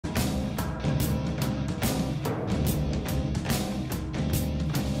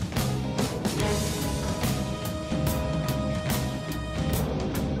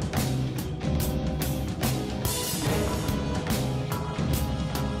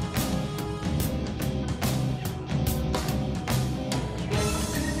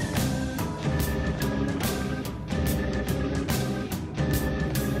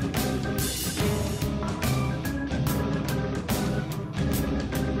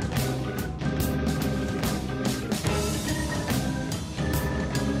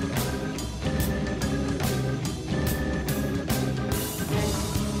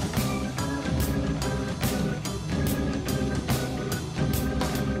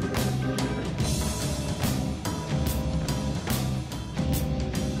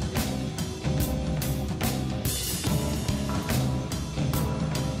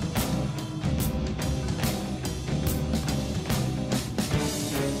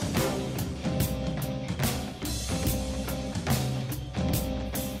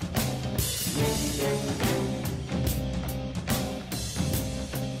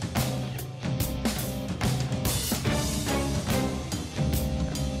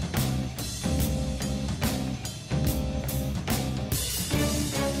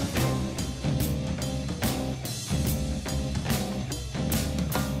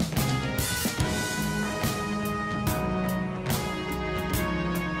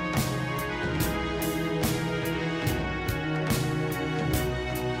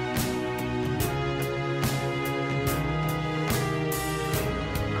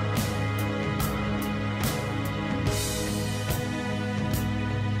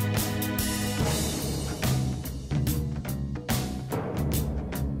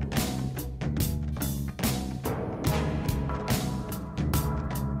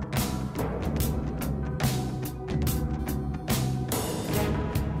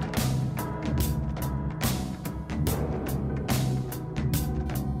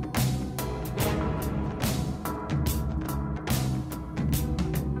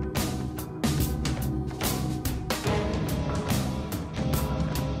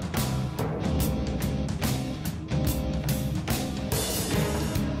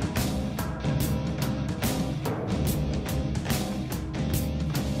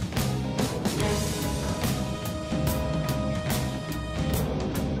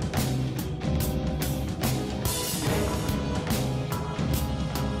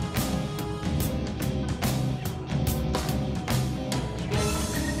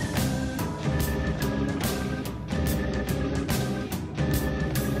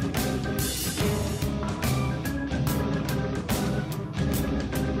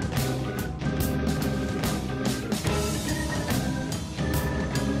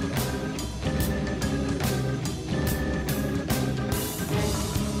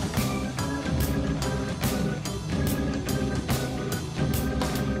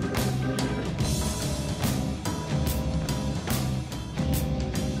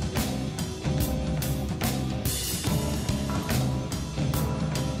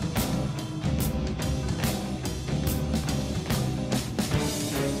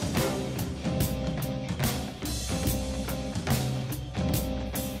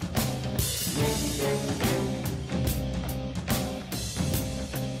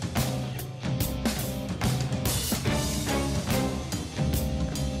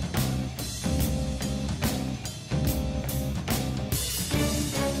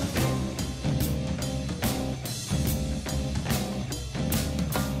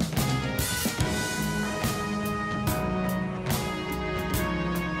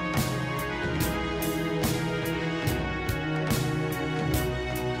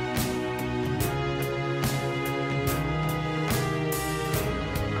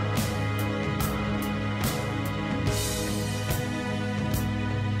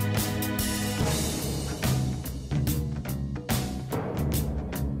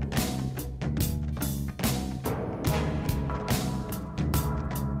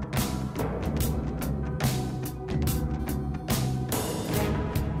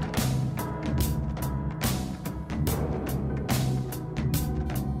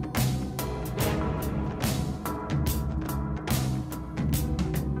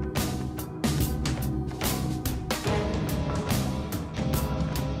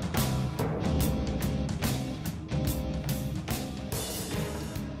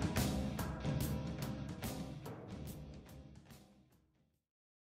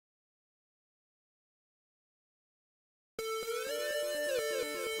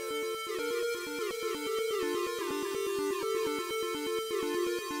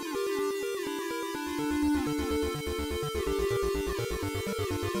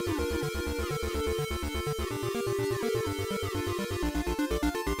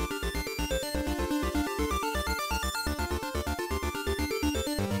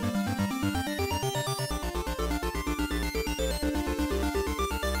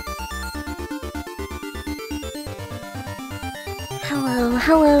Hello,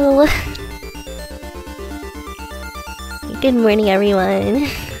 hello. Good morning, everyone.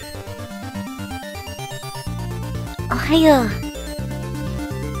 Ohio.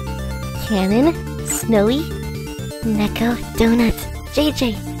 Cannon, Snowy, Neko, Donut,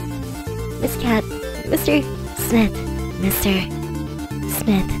 JJ, Miss Cat, Mr. Smith, Mr.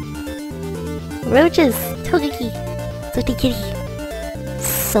 Smith, Roaches, Togeki, Sooty Kitty,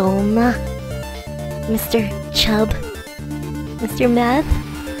 Solma, Mr. Chubb, Mr. Math,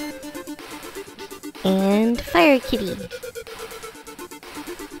 and Fire Kitty.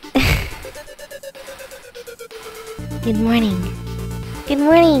 Good morning. Good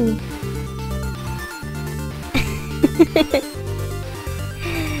morning.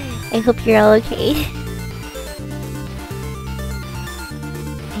 I hope you're all okay.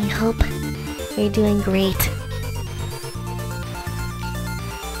 I hope you're doing great.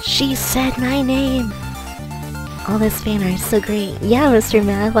 She said my name. All this fan art is so great. Yeah, Mr.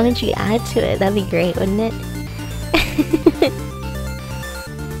 Math, why don't you add to it? That'd be great, wouldn't it?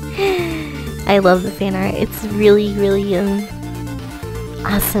 I love the fan art. It's really, really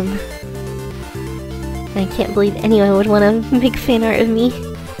awesome. I can't believe anyone would want to make fan art of me.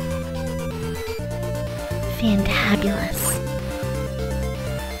 Fantabulous.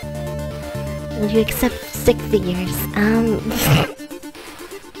 Would you accept stick figures?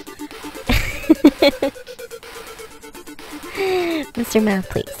 Mr. Math,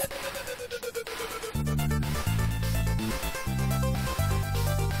 please.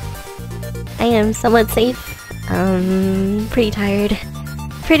 I am somewhat safe. Pretty tired.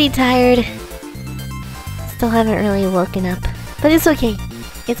 Pretty tired. Still haven't really woken up. But it's okay.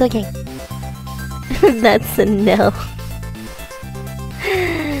 It's okay. That's a no.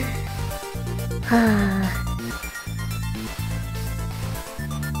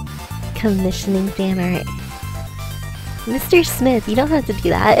 Commissioning fan art. Mr. Smith, you don't have to do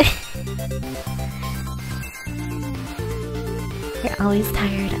that. You're always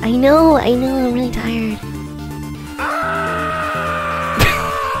tired. I know, I'm really tired.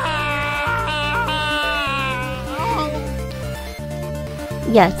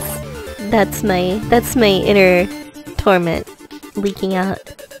 Yes, that's my inner torment leaking out.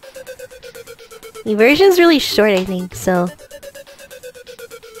 The version's really short, I think, so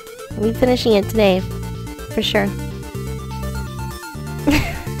we'll be finishing it today, for sure.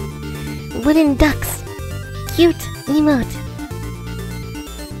 Wooden ducks, cute emote,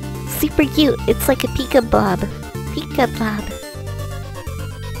 super cute. It's like a Pika Blob, Pika Blob.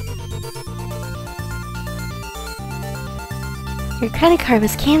 Your credit card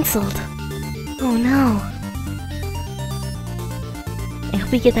was cancelled. Oh no. I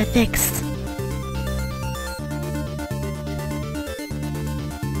hope we get that fixed.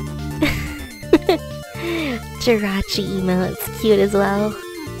 Jirachi emote's cute as well.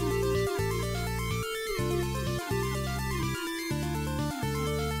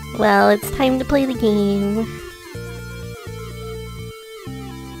 Well, it's time to play the game.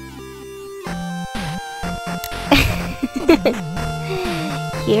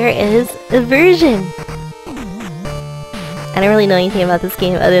 Here is Eversion. I don't really know anything about this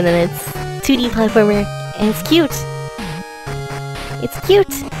game other than it's 2D platformer and it's cute. It's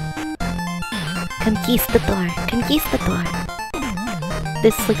cute. Conquistador, Conquistador.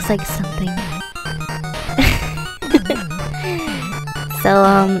 This looks like something. So,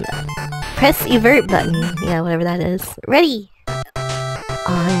 press evert button. Yeah, whatever that is. Ready! Oh,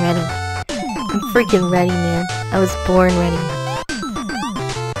 I'm ready. I'm freaking ready, man. I was born ready.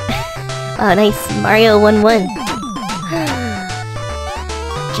 Oh, nice. Mario 1-1.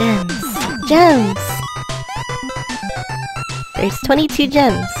 Gems. Gems! There's 22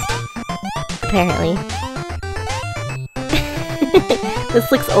 gems. Apparently. This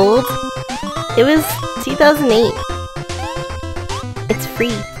looks old. It was 2008. It's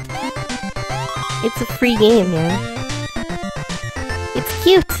free. It's a free game, man. It's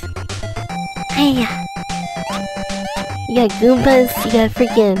cute. Hey. You got Goombas, you got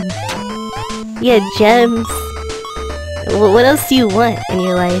freaking... You got gems. What else do you want in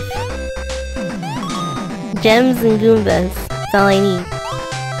your life? Gems and Goombas. That's all I need.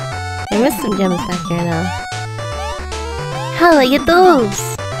 I missed some gems back here now. How do I get those?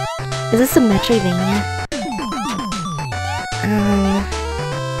 Is this a Metroidvania?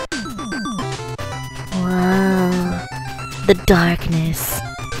 Wow. The darkness.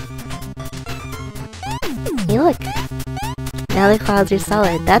 Hey, look. Now the clouds are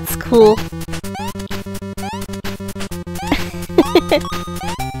solid. That's cool.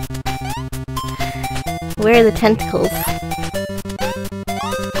 Where are the tentacles?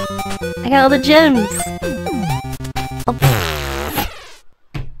 I got all the gems! Oh,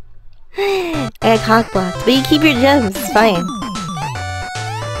 I got cock-blocked. But you keep your gems, it's fine.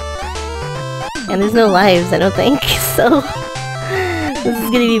 And there's no lives, I don't think, so... this is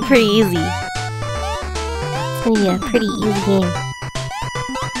gonna be pretty easy. It's gonna be a pretty easy game.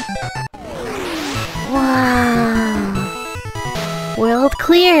 Wow! World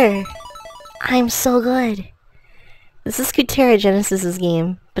clear! I'm so good. This is Genesis'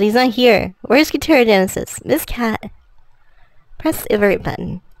 game, but he's not here. Where's Genesis? Miss Cat. Press the invert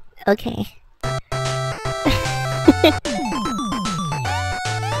button. Okay.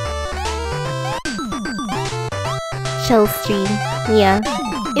 Chill stream. Yeah.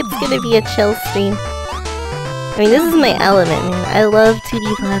 It's gonna be a chill stream. I mean, this is my element, man. I love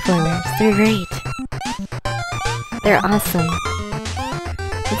 2D platformers. They're great. They're awesome.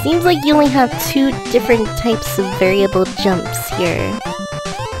 It seems like you only have 2 different types of variable jumps here.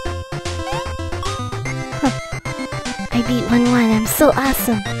 Huh. I beat 1-1, I'm so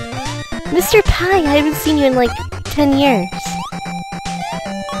awesome! Mr. Pie, I haven't seen you in like 10 years.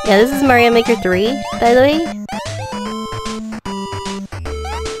 Yeah, this is Mario Maker 3, by the way.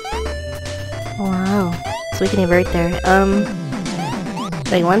 Wow. So we can invert there.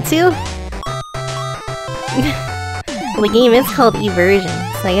 Do I want to? Well, the game is called Eversion,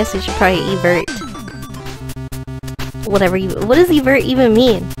 so I guess we should probably evert. Whatever you- what does evert even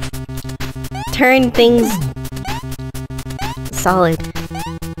mean? Turn things... solid.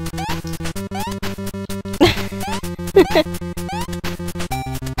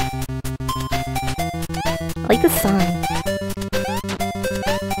 I like the song.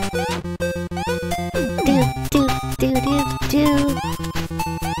 Do.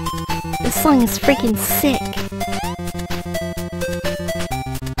 This song is freaking sick.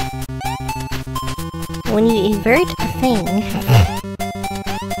 When you invert a thing...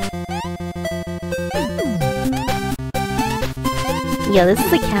 Yo, this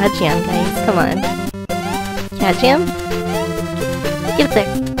is a cat jam, guys. Come on. Cat jam? Get up there.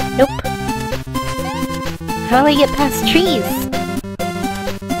 Nope. How do I get past trees?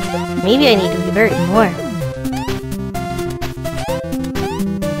 Maybe I need to invert more.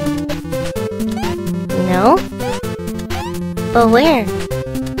 No? But where?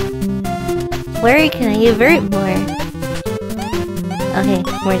 Where can I invert more? Okay,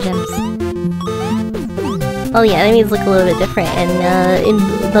 more gems. Oh, the enemies look a little bit different in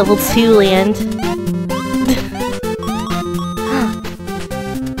level 2 land.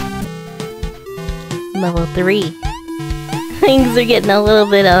 Level 3. Things are getting a little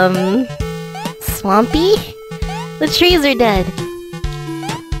bit, swampy? The trees are dead.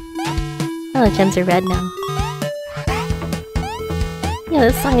 Oh, the gems are red now. Yeah,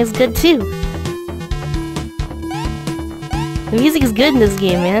 this song is good too. The music is good in this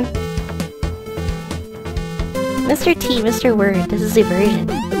game, man. Mr. T, Mr. Word, this is a version.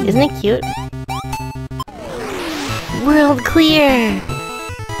 Isn't it cute? World clear!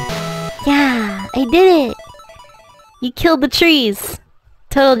 Yeah, I did it! You killed the trees!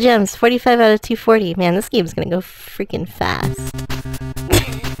 Total gems, 45 out of 240. Man, this game's gonna go freaking fast.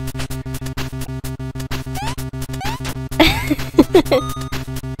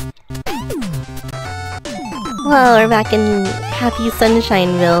 Well, we're back in Happy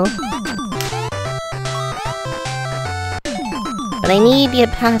Sunshineville. But I need to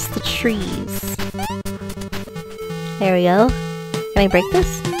get past the trees. There we go. Can I break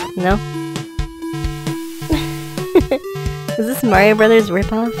this? No? Is this Mario Brothers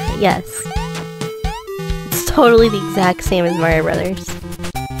ripoff? Yes. It's totally the exact same as Mario Brothers.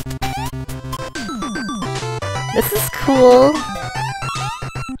 This is cool.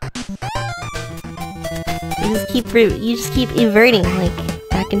 You just keep everting, like,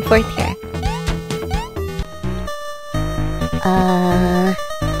 back and forth here.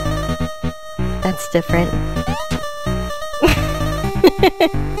 That's different.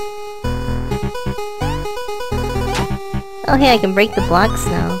 Oh hey, I can break the blocks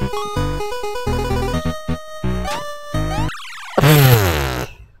now.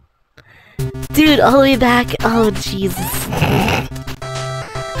 Dude, all the way back. Oh Jesus.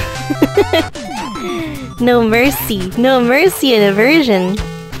 No mercy. No mercy in Eversion.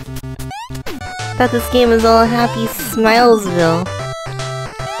 Thought this game was all Happy Smilesville.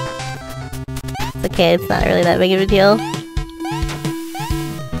 It's okay, it's not really that big of a deal.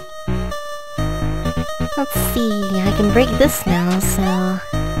 Let's see, I can break this now, so...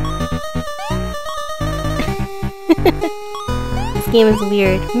 This game is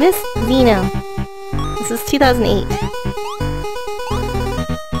weird. Miss Zeno. This is 2008.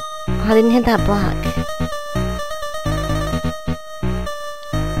 Oh, I didn't hit that block.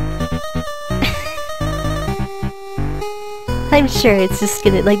 I'm sure it's just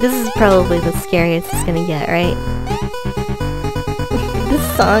gonna, like, this is probably the scariest it's gonna get, right? This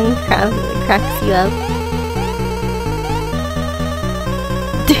song cracks you up.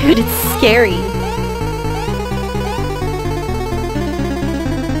 Dude, it's scary.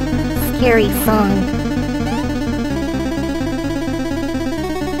 Scary song.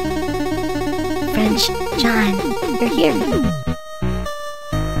 French John, you're here.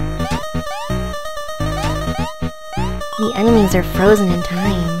 The enemies are frozen in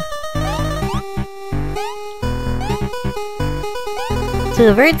time. To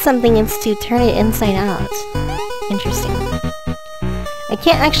avert something, it's to turn it inside out. Interesting. I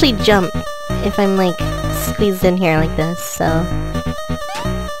can't actually jump if I'm, like, squeezed in here like this, so...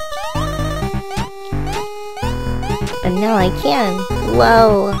 But now I can.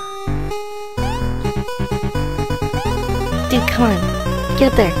 Whoa! Dude, come on.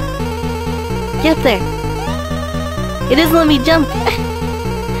 Get up there. Get up there. It doesn't let me jump.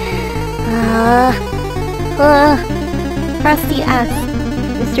 Cross the ass.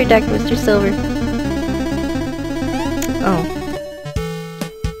 Mr. Dark, Mr. Silver. Oh.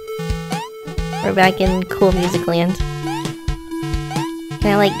 We're back in cool music land.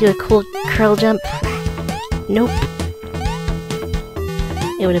 Can I, like, do a cool curl jump? Nope.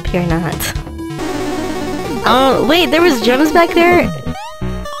 It would appear not. Oh, wait, there was gems back there?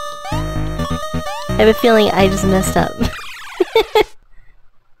 I have a feeling I just messed up.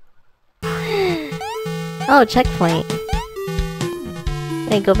 Oh, checkpoint.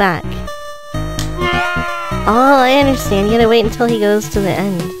 Hey, go back. Oh, I understand. You gotta wait until he goes to the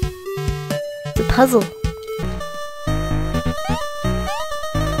end. It's a puzzle.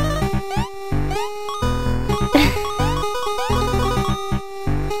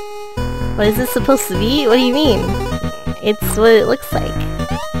 What is this supposed to be? What do you mean? It's what it looks like.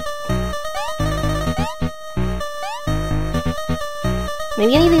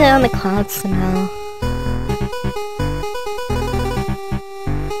 Maybe I need to get on the clouds somehow.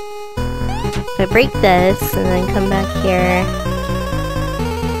 If I break this and then come back here...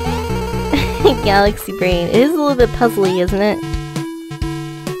 Galaxy Brain. It is a little bit puzzly, isn't it?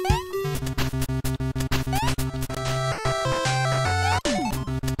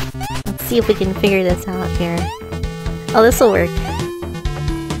 Let's see if we can figure this out here. Oh, this'll work.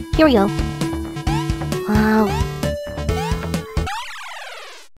 Here we go. Wow.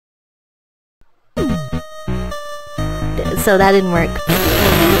 So that didn't work.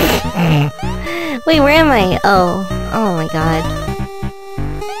 Wait, where am I? Oh. Oh my god.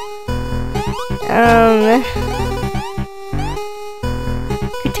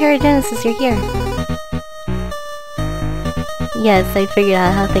 Genesis, you're here. Yes, I figured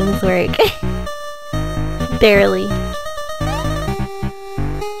out how things work. Barely.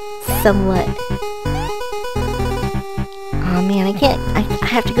 Somewhat. Oh man, I can't. I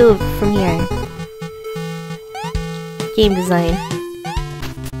have to go from here. Game design.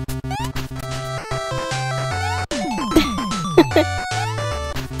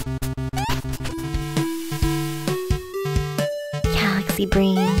 Galaxy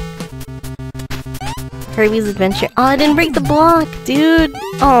Brain. Kirby's Adventure. Oh, I didn't break the block, dude!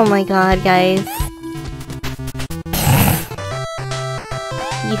 Oh my god, guys.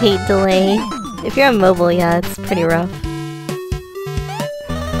 You hate delay. If you're on mobile, yeah, it's pretty rough.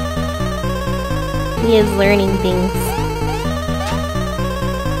 He is learning things.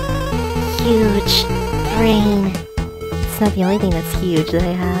 Huge brain. It's not the only thing that's huge that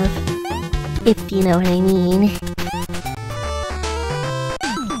I have. If you know what I mean.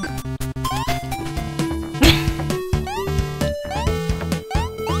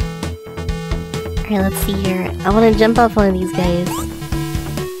 Alright, let's see here. I want to jump off one of these guys.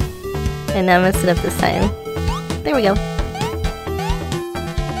 And now I'm messing up this time. There we go.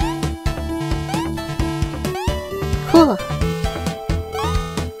 Cool!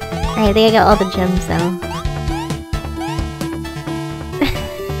 Alright, I think I got all the gems now.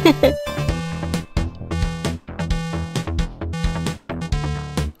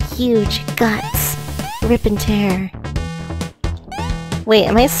 Huge guts. Rip and tear. Wait,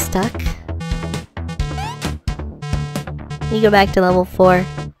 am I stuck? You go back to level 4.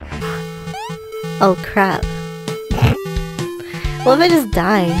 Oh crap. What if I just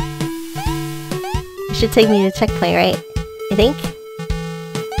die? It should take me to checkpoint, right? I think?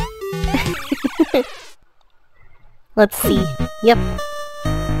 Let's see. Yep.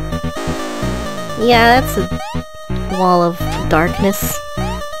 Yeah, that's a wall of darkness.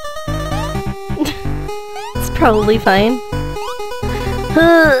 It's probably fine.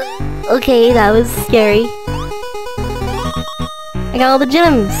 Okay, that was scary. I got all the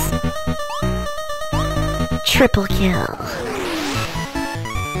gems! Triple kill.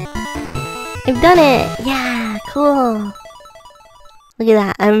 I've done it! Yeah, cool. Look at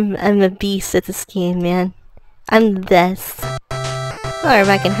that, I'm a beast at this game, man. I'm the best. Oh, we're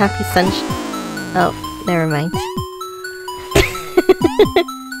back in Happy Sunshine. Oh, never mind.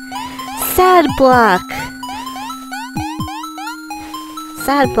 Sad block!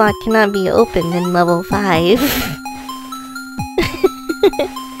 Sad block cannot be opened in level 5.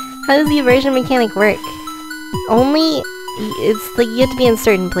 How does the Eversion mechanic work? Only... it's like you have to be in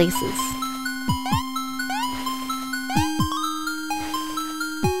certain places.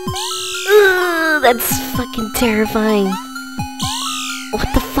 Ugh, that's fucking terrifying. What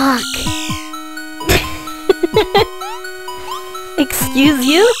the fuck? Excuse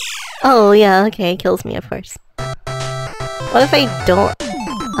you? Oh yeah, okay, it kills me of course. What if I don't?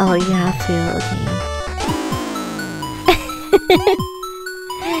 Oh, you have to, okay.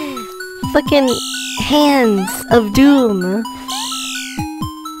 Fucking hands of doom.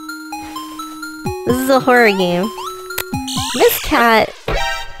 This is a horror game. Miss Cat.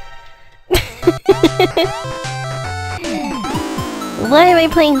 Why am I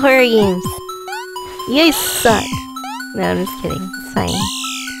playing horror games? You guys suck. No, I'm just kidding. It's fine.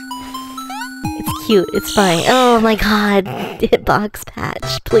 It's cute. It's fine. Oh my god. Hitbox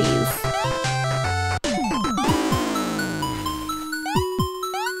patch, please.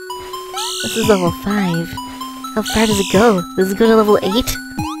 This is level 5. How far does it go? Does it go to level 8?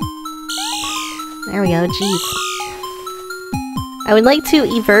 There we go. Jeez. I would like to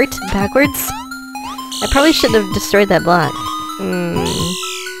evert backwards. I probably shouldn't have destroyed that block.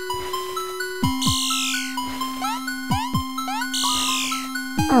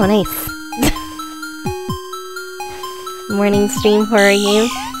 Oh, nice. Morning stream horror game.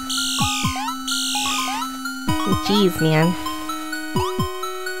 Jeez, man.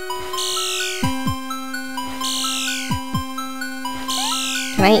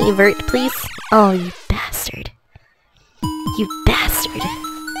 Can I evert, please? Oh, you bastard. You bastard.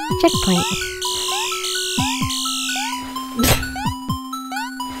 Checkpoint.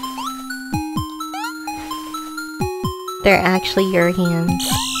 They're actually your hands.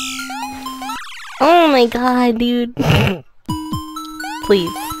 Oh my god, dude.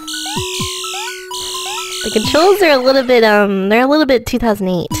 Please. The controls are a little bit, they're a little bit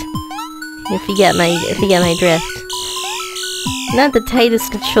 2008. If you get my drift. Not the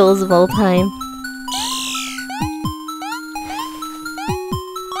tightest controls of all time.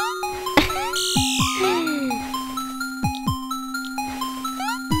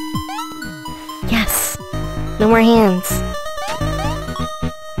 Yes! No more hands.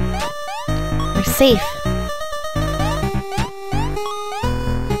 We're safe.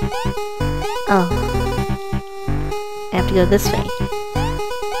 Oh. I have to go this way.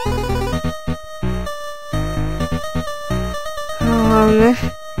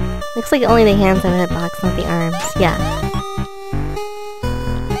 Looks like only the hands have a hitbox, not the arms. Yeah.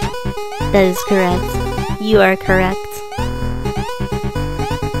 That is correct. You are correct.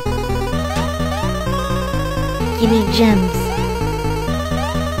 Give me gems.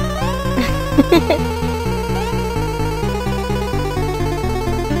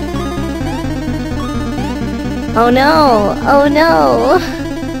 Oh no! Oh no!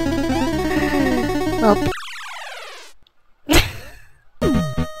 Well...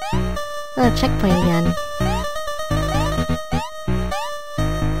 oh, checkpoint again.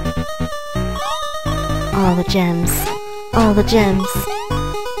 All the gems. All the gems.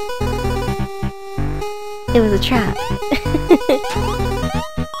 It was a trap.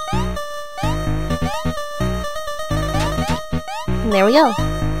 And there we go.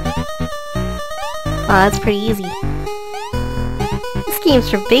 Oh, that's pretty easy. This game's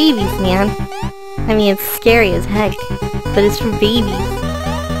for babies, man. I mean, it's scary as heck, but it's for babies.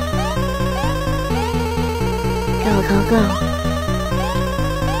 Go, go, go.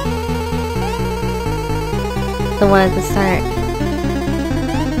 The one at the start.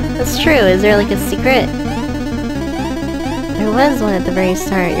 That's true, is there like a secret? There was one at the very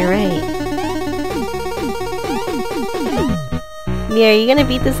start, you're right. Yeah, are you gonna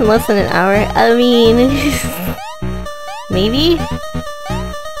beat this in less than an hour? I mean... maybe?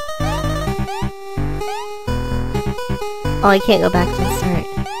 Oh, I can't go back to the start.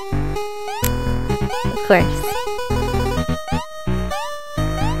 Of course.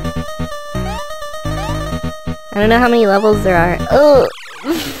 I don't know how many levels there are. Oh!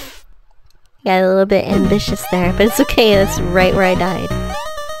 Got a little bit ambitious there, but it's okay, that's right where I died.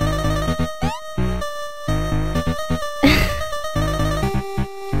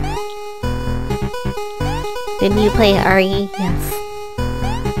 Didn't you play RE? Yes.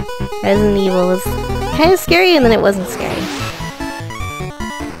 Resident Evil was kind of scary and then it wasn't scary.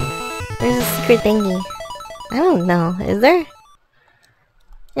 There's a secret super thingy? I don't know. Is there?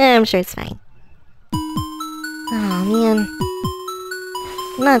 Yeah, I'm sure it's fine. Oh man.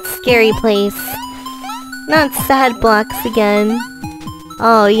 Not scary place. Not sad blocks again.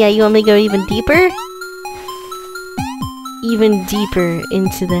 Oh yeah, you want me to go even deeper? Even deeper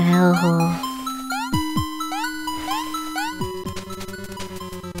into the hellhole.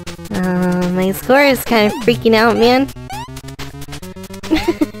 My score is kind of freaking out, man.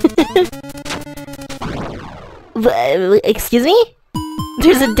 Excuse me?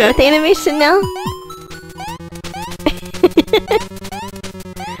 There's a death animation now?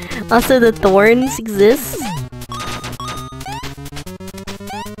 Also, the thorns exist.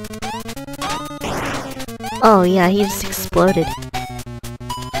 Oh yeah, he just exploded.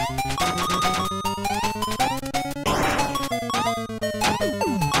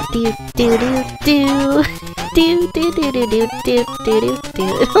 Do do do do do do do do do do do do.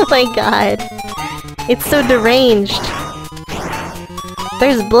 Oh my god. It's so deranged.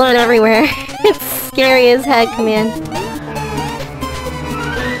 There's blood everywhere. It's scary as heck, man.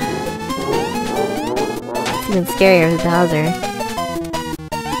 It's even scarier with Bowser.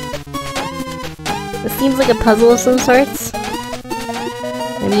 This seems like a puzzle of some sorts.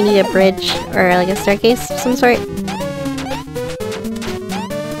 Maybe you need a bridge or like a staircase of some sort.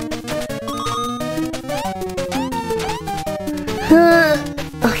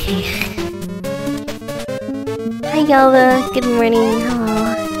 Okay. Hi Galva, good morning, hello.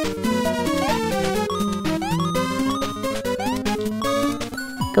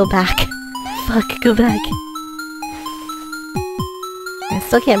 Go back. Fuck, go back. I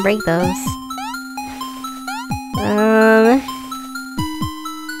still can't break those.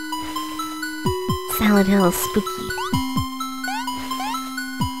 Silent Hill, spooky.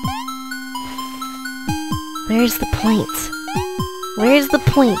 Where's the point? Where's the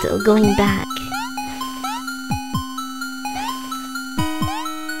point of going back?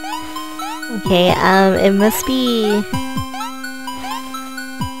 Okay, it must be...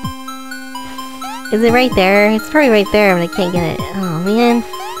 Is it right there? It's probably right there, but I can't get it. Oh, man.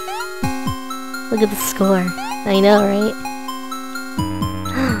 Look at the score. I know, right?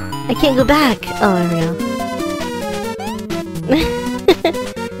 I can't go back! Oh, there we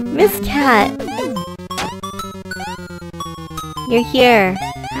go. Miss Cat! You're here!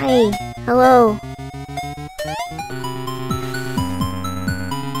 Hi! Hello!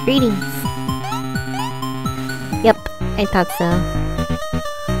 Greetings! Yep, I thought so.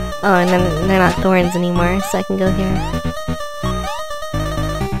 Oh, and then they're not thorns anymore, so I can go here.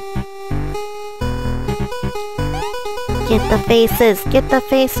 Get the faces! Get the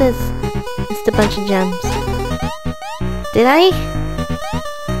faces! Just a bunch of gems. Did I?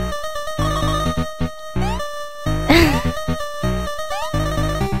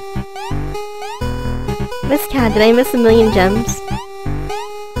 Miss Cat, did I miss a million gems?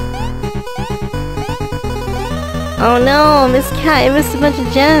 Oh no, Miss Cat, I missed a bunch of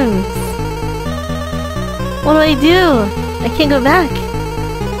gems! What do I do? I can't go back!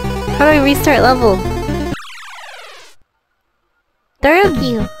 How do I restart level?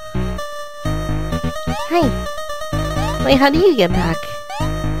 Darugu! Hi! Wait, how do you get back?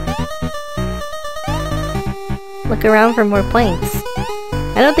 Look around for more points.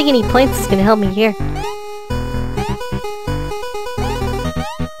 I don't think any points is gonna help me here.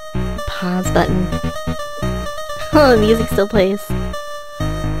 Pause button. Oh, the music still plays.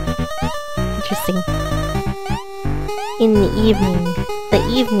 Interesting. In the evening. The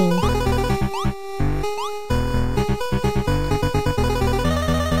evening.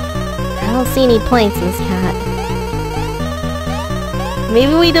 I don't see any points, Miss Cat.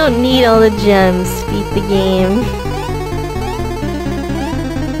 Maybe we don't need all the gems to beat the game.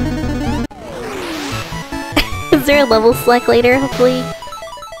 Is there a level select later, hopefully?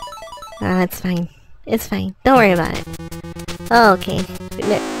 Ah, it's fine. It's fine. Don't worry about it. Oh, okay.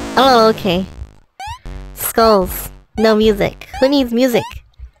 Oh, okay. Skulls. No music. Who needs music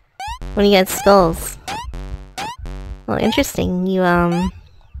when you get skulls? Oh, interesting. You,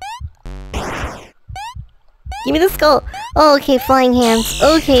 Give me the skull! Oh, okay, flying hands.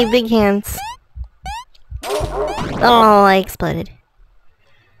 Okay, big hands. Oh, I exploded.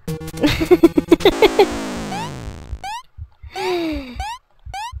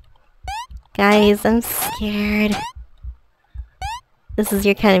 Guys, I'm scared. This is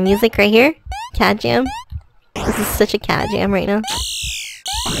your kind of music right here? Cat jam? This is such a cat jam right now.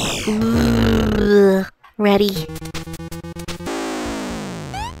 Ready.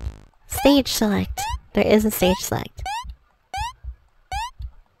 Stage select. There is a stage select.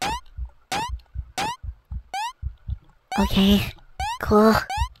 Okay. Cool.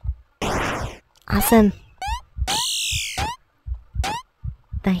 Awesome.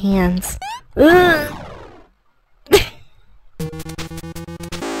 The hands. Ugh.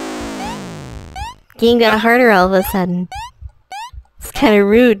 Game got harder all of a sudden. It's kind of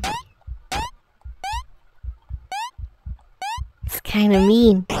rude. It's kind of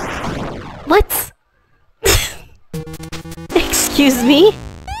mean. What? Excuse me?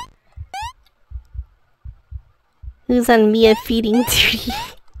 Who's on Mia feeding duty?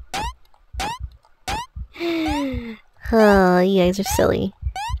 Oh, you guys are silly.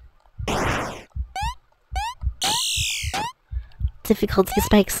 Difficulty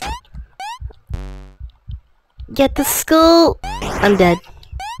spikes. Get the skull! I'm dead.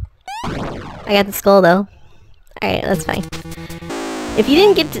 I got the skull though. Alright, that's fine. If you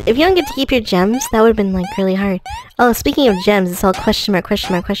don't get to keep your gems, that would have been like really hard. Oh, speaking of gems, it's all question mark,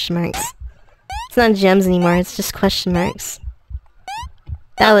 question mark, question marks. It's not gems anymore, it's just question marks.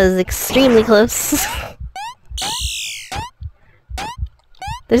 That was extremely close.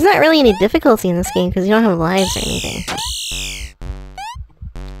 There's not really any difficulty in this game because you don't have lives or anything.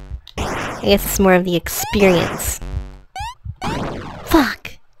 I guess it's more of the experience.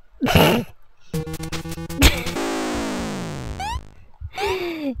 Fuck!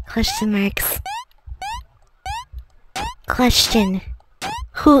 Question marks. Question.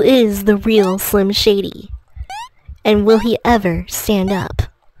 Who is the real Slim Shady? And will he ever stand up?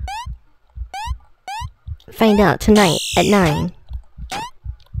 Find out tonight at 9.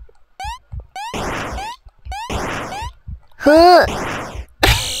 Huh?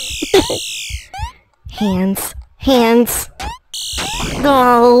 Hands. Hands.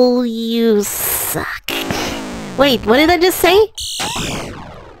 Oh, you suck. Wait, what did I just say?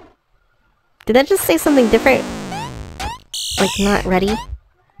 Did I just say something different? Like, not ready?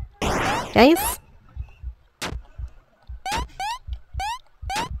 Guys?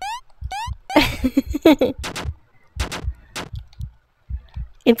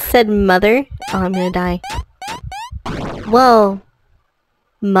 It said mother? Oh, I'm gonna die. Whoa.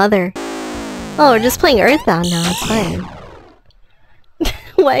 Mother. Oh, we're just playing Earthbound now, it's fine.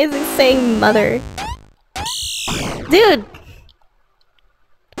 Why is it saying mother? Dude!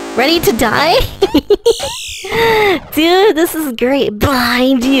 Ready to die? Dude, this is great.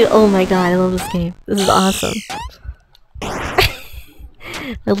 Behind you! Oh my god, I love this game. This is awesome.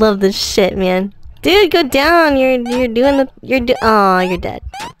 I love this shit, man. Dude, go down! You're doing the... Aw, you're dead.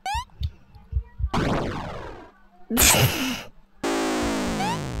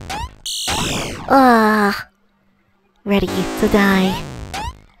 Ah, ready to die.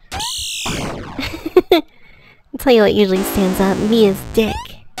 I'll tell you what usually stands up. Mia's dick.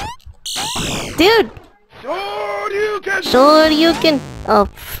 Dude! Shoryuken! Oh.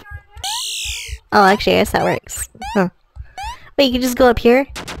 Oh, actually, I guess that works. Huh. Wait, you can just go up here?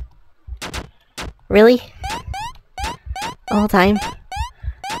 Really? The whole time?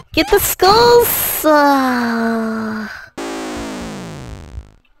 Get the skulls!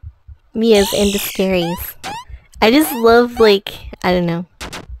 Mia's into scaries. I just love, like, I don't know.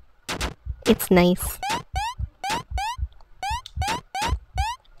 It's nice.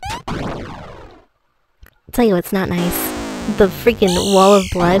 I'll tell you what's not nice. The freaking wall of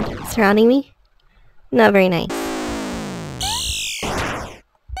blood surrounding me. Not very nice.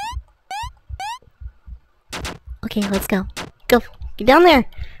 Okay, let's go. Go! Get down there!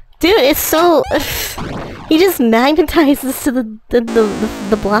 Dude, it's so... he just magnetizes to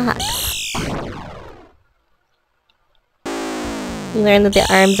the blocks. You learn that the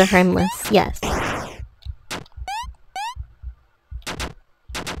arms are harmless. Yes.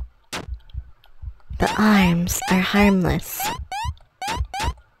 The arms are harmless.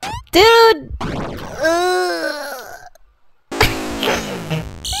 Dude!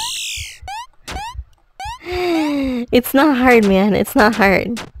 It's not hard, man. It's not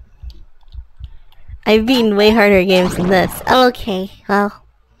hard. I've beaten way harder games than this. Okay, well.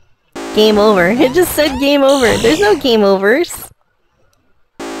 Game over. It just said game over. There's no game overs.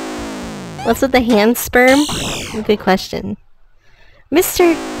 What's with the hand sperm? Good question.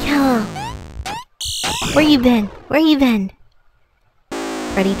 Mr. Yellow. Where you been? Where you been?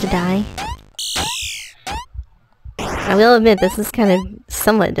 Ready to die? I will admit, this is kind of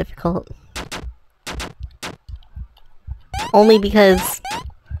somewhat difficult. Only because...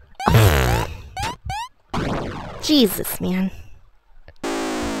 Jesus, man.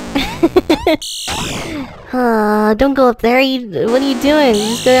 Don't go up there. What are you doing? You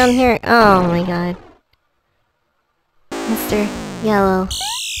just go down here. Oh my god. Mr. Yellow.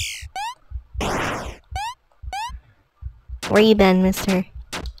 Where you been, mister?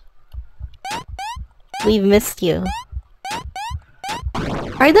 We've missed you.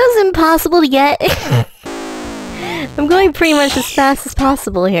 Are those impossible to get? I'm going pretty much as fast as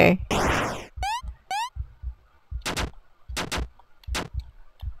possible here.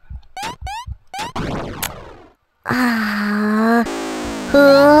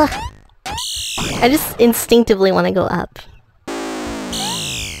 I just instinctively want to go up.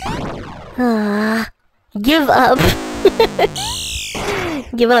 Give up!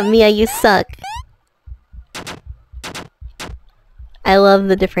 Give up, Mia, you suck. I love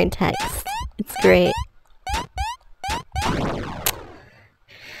the different text. It's great.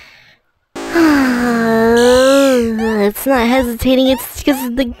 It's not hesitating, it's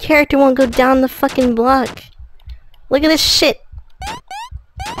because the character won't go down the fucking block. Look at this shit!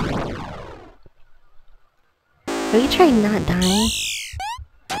 Have you tried not dying?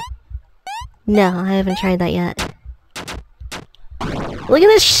 No, I haven't tried that yet. Look at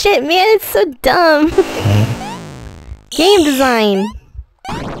this shit, man! It's so dumb! Game design!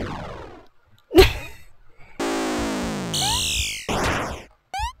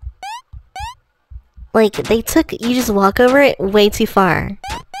 Like, they took you just walk over it way too far.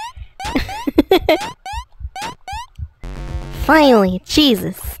 Finally,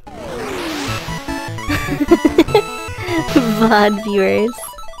 Jesus. VOD viewers.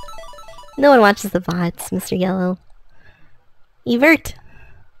 No one watches the VODs, Mr. Yellow. Evert.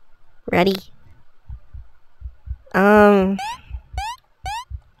 Ready.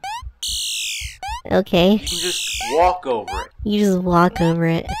 Okay. You can just walk over it. You just walk over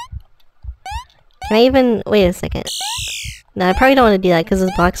it. Can I even... Wait a second. No, I probably don't want to do that because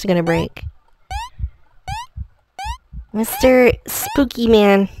those blocks are gonna break. Mr. Spooky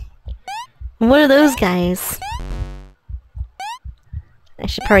Man. What are those guys? I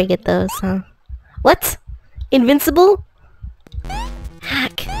should probably get those, huh? What? Invincible?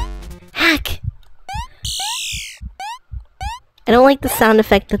 Hack. Hack! I don't like the sound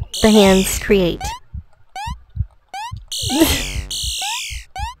effect that the hands create.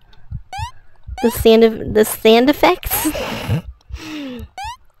 The sand effects?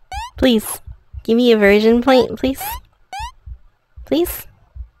 Please. Give me a version point, please. Please?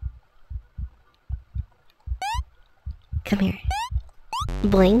 Come here.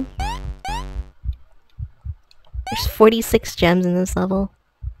 Bling. There's 46 gems in this level.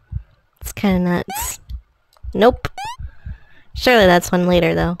 It's kinda nuts. Nope. Surely that's one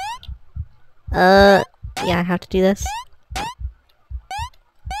later, though. Yeah, I have to do this.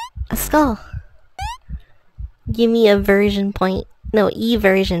 A skull. Give me a version point. No,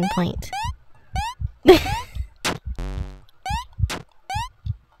 eversion point.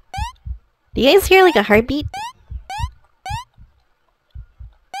 Do you guys hear like a heartbeat?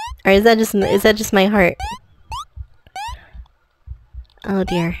 Or is that just my heart? Oh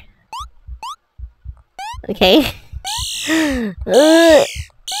dear. Okay.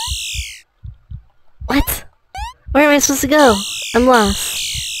 What? Where am I supposed to go? I'm lost.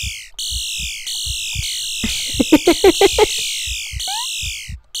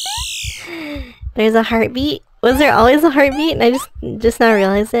 There's a heartbeat? Was there always a heartbeat and I just now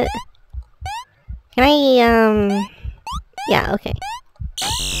realized it? Can I, yeah, okay.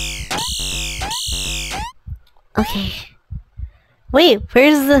 Okay. Wait,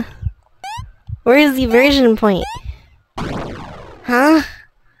 where's the version point? Huh?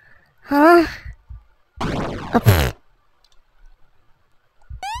 Huh? Oh,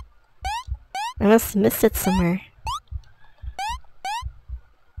 I must have missed it somewhere.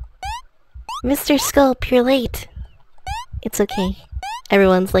 Mr. Sculp, you're late. It's okay.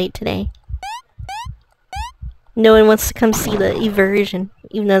 Everyone's late today. No one wants to come see the eversion,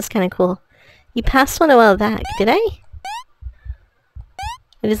 even though it's kind of cool. You passed one a while back, did I?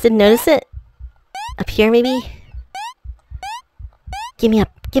 I just didn't notice it. Up here, maybe? Give me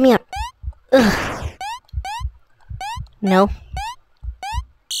up. Give me up. Ugh. No.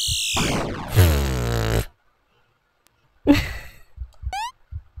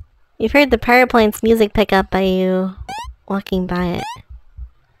 You've heard the power plant's music pick up by you walking by it.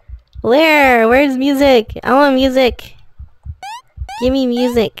 Where? Where's music? I want music. Give me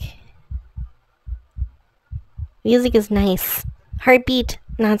music. Music is nice. Heartbeat,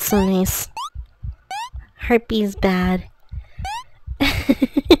 not so nice. Heartbeat is bad.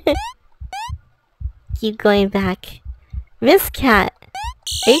 Keep going back. Miss Cat,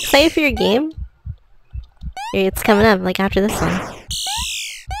 are you excited for your game? It's coming up, like after this one.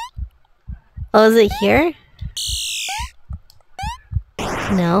 Oh, is it here?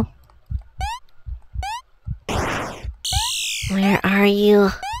 No. Where are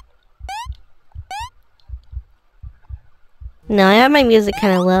you? No, I have my music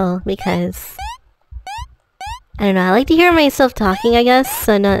kind of low because I don't know, I like to hear myself talking, I guess,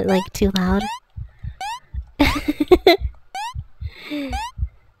 so not, like, too loud.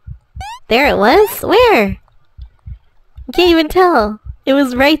 There it was? Where? I can't even tell. It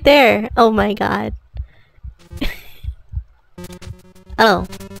was right there. Oh my god. Oh.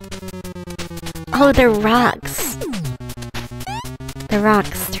 Oh, they're rocks. The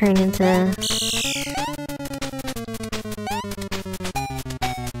rocks turn into...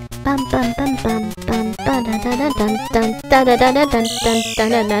 Bum bum bum bum bum dun dun dun dun dun dun dun dun dun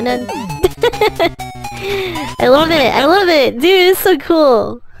dun dun dun. I love it! I love it! Dude, it's so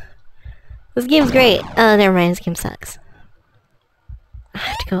cool! This game's great. Oh, never mind, this game sucks. I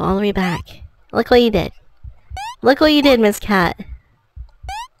have to go all the way back. Look what you did. Look what you did, Miss Cat.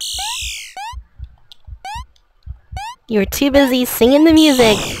 You were too busy singing the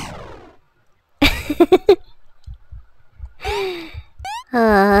music.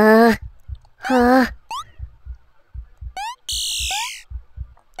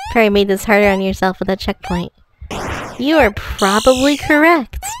 Probably made this harder on yourself with that checkpoint. You are probably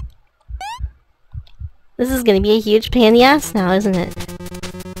correct. This is gonna be a huge pain in the ass now, isn't it?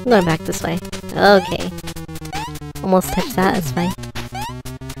 I'm going back this way. Okay. Almost touched that, that's fine.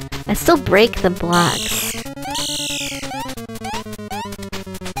 I still break the blocks.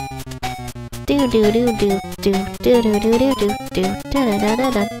 Do do do do do do do do do do do da da da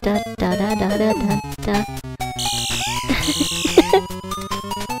da da da da da da da da.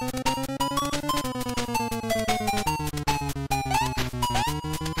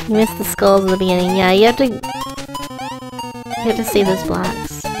 You missed the skulls at the beginning. Yeah, you have to save those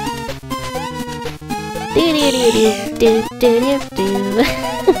blocks. Do do do do do do do.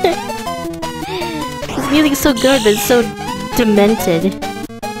 This music's so good, but it's so demented.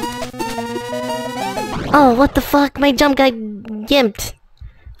 Oh, what the fuck? My jump got gimped.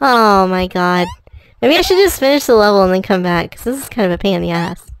 Oh my god. Maybe I should just finish the level and then come back, because this is kind of a pain in the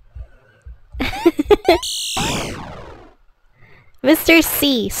ass. Mr.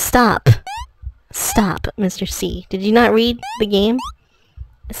 C, stop. Stop, Mr. C. Did you not read the game?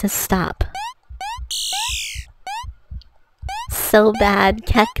 It says stop. So bad.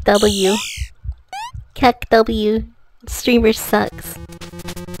 Keck W. Keck W. Streamer sucks.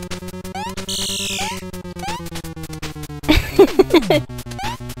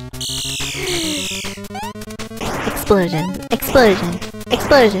 Explosion. Explosion.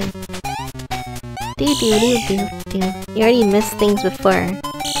 Explosion. Do do do do do. You already missed things before.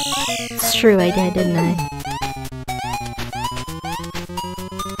 It's true, I did, didn't I?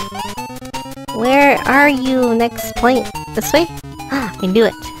 Where are you? Next point. This way? Ah, I can do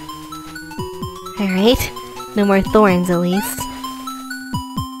it. Alright. No more thorns, at least.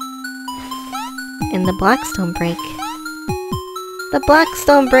 And the blocks don't break. The blocks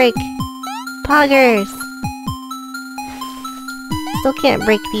don't break! Poggers! Still can't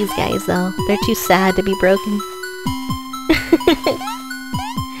break these guys, though. They're too sad to be broken.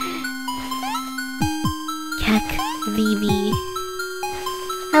 Keck VV.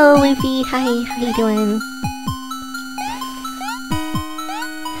 Hello, Luffy. Hi, how you doing?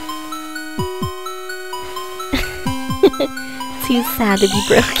 Too sad to be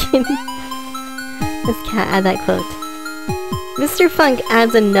broken. This cat add that quote. Mr. Funk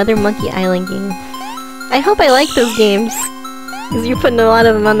adds another Monkey Island game. I hope I like those games, because you're putting a lot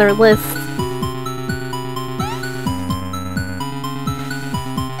of them on their list.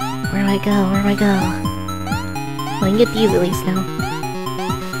 Where do I go? Where do I go? Well, I can get these at least now.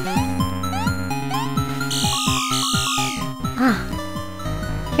 Ah.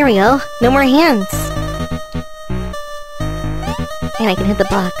 Here we go. No more hands. And I can hit the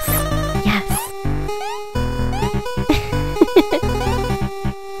box. Yes.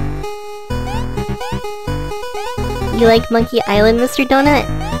 You like Monkey Island, Mr. Donut?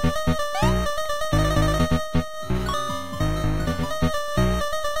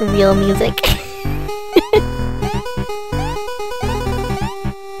 Real music.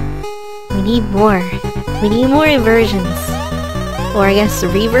 We need more. We need more versions. Or I guess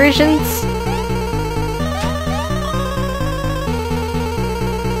reversions?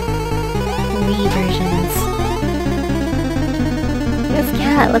 Reversions. Miss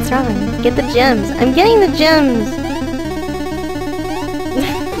Cat, what's wrong? Get the gems. I'm getting the gems!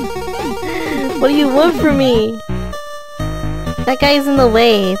 What do you want from me? That guy's in the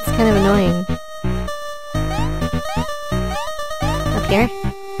way. It's kind of annoying. Up here?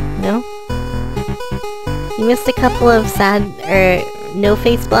 No? You missed a couple of sad,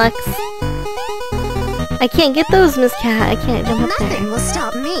 no-face blocks. I can't get those, Miss Cat. I can't jump up there. Nothing will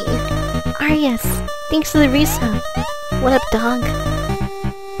stop me. Arias, thanks for the resub. What up, dog?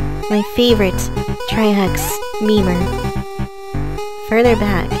 My favorite, Trihex Memer. Further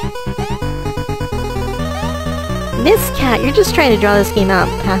back. Miss Cat, you're just trying to draw this game out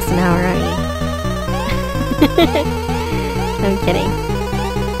past an hour, aren't you? I'm kidding.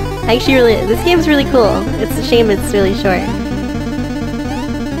 Actually, this game's really cool. It's a shame it's really short.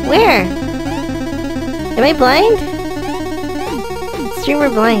 Where? Am I blind? Streamer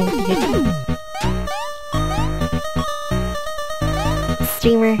blind, dude.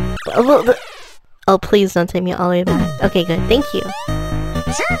 Streamer. Oh, please don't take me all the way back. Okay, good. Thank you.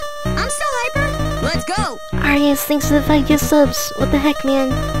 Sure, I'm still hyper. Let's go. Arias, thanks for the 5 gift subs. What the heck,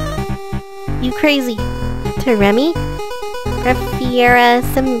 man? You crazy. To Remy? Prefiera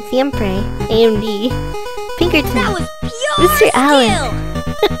siempre. AMD. Pinkerton. That was pure Mr. Allen. skill.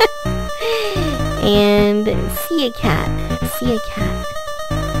 And Cia Cat. Cia Cat.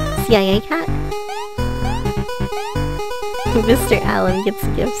 CIA Cat? Mr. Allen gets a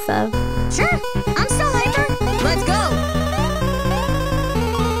gift sub. Sure, I'm still hyper. Let's go.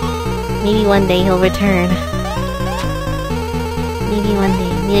 Maybe one day he'll return. Maybe one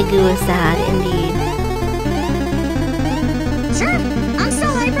day. Miyagu is sad, indeed. Sure, I'm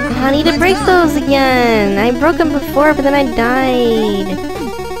still hyper. Oh, I need to break those again! I broke them before, but then I died.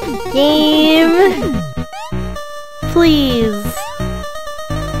 Game! Please!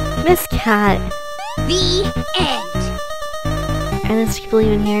 Miss Cat. The end. Are those people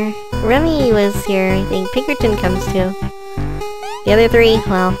even here? Remy was here, I think. Pinkerton comes too. The other 3,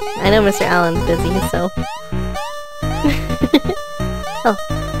 well, I know Mr. Allen's busy, so... Oh.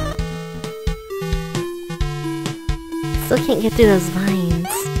 Still can't get through those vines.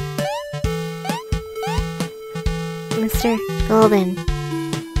 Mr. Golden.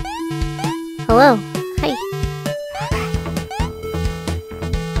 Hello. Hi.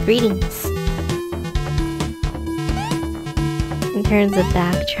 Greetings. In terms of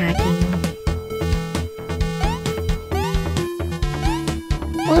backtracking.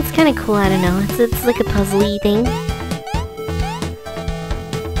 Well, it's kind of cool, I don't know. It's like a puzzly thing.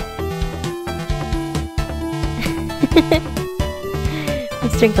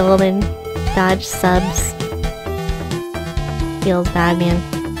 Mr. Golden. Dodge subs. Feels bad, man.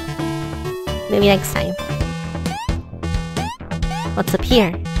 Maybe next time. What's up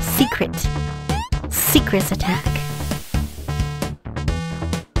here? Secret. Secrets attack.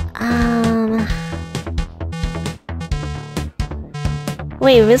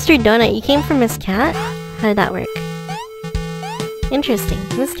 Wait, Mr. Donut, you came from Miss Cat? How did that work? Interesting.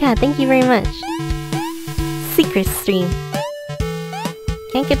 Miss Cat, thank you very much. Secret stream.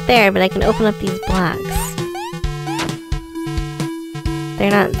 Can't get there, but I can open up these blocks.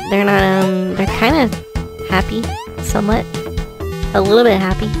 They're kind of happy. Somewhat. A little bit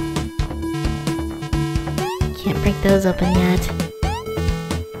happy. Can't break those open yet.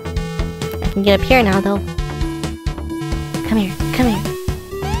 I can get up here now, though. Come here, come here.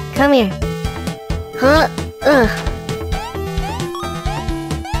 Come here. Huh? Ugh.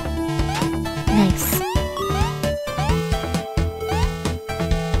 Nice.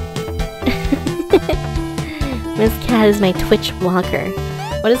 Miss Cat is my Twitch blocker.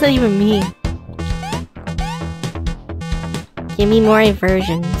 What does that even mean? Give me more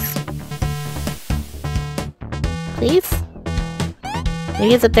Eversions. Please?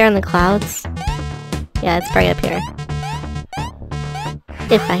 Maybe it's up there in the clouds? Yeah, it's probably up here.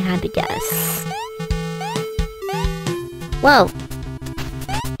 If I had to guess. Whoa!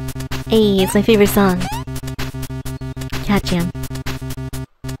 Hey, it's my favorite song. Cat Jam.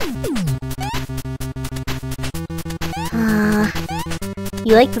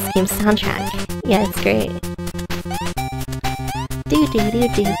 You like this game's soundtrack? Yeah, it's great. Do do do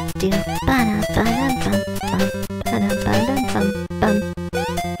do do. Ba da ba da bum bum. Ba da ba da bum bum.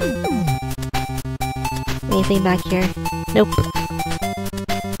 Anything back here? Nope.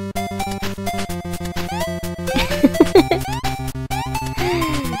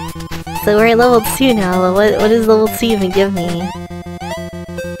 So we're at level 2 now. What does level 2 even give me?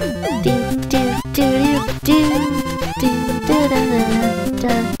 Do do do do do do da da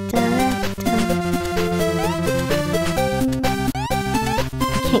da.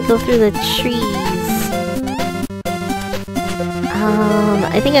 I can't go through the trees.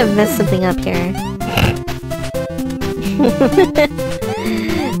 I think I've messed something up here.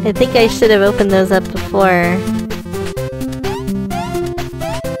 I think I should have opened those up before.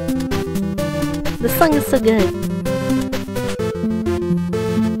 This song is so good.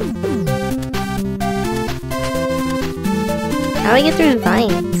 How do I get through the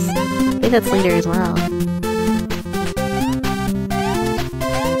vines? I think that's later as well.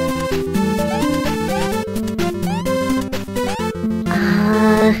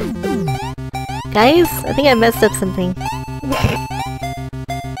 Guys, I think I messed up something.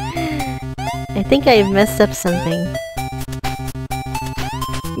 I think I messed up something.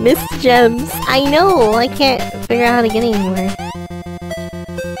 Missed gems. I know! I can't figure out how to get anywhere.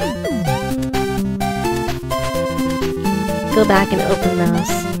 Go back and open those.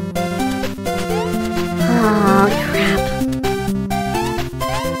 Oh, crap.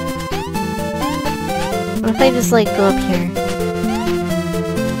 What if I just, like, go up here?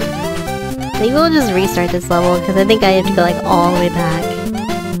 Maybe we'll just restart this level, because I think I have to go, like, all the way back.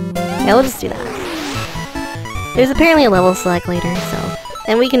 Yeah, we'll just do that. There's apparently a level select later, so...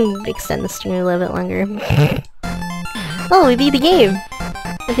 And we can extend the stream a little bit longer. Oh, we beat the game!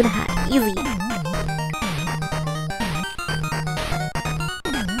 Look at that. Easy.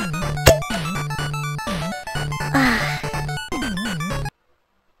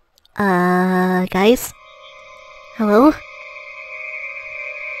 Guys? Hello?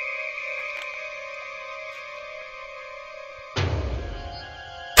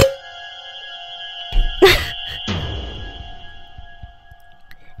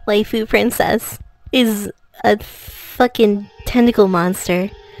 Waifu princess is a fucking tentacle monster.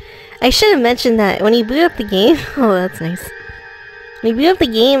 I should have mentioned that when you boot up the game. Oh, that's nice. When you boot up the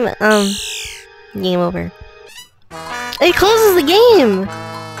game, game over. It closes the game!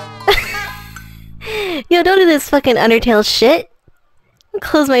 Yo, don't do this fucking Undertale shit!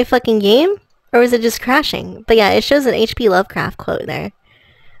 Close my fucking game? Or was it just crashing? But yeah, it shows an H.P. Lovecraft quote there.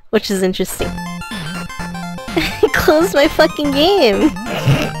 Which is interesting. It closed my fucking game!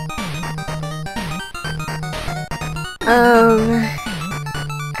 Alright,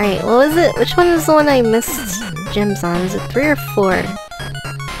 what was it? Which one was the one I missed gems on? Was it 3 or 4?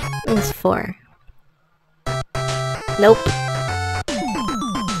 It was 4. Nope.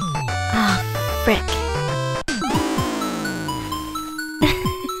 Ah, oh, frick.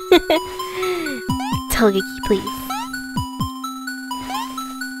 Togeki, please.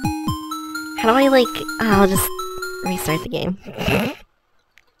 How do I, like... I'll just restart the game.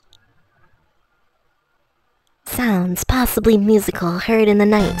 Sounds possibly musical heard in the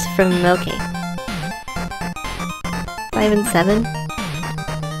night from... Okay. 5 and 7?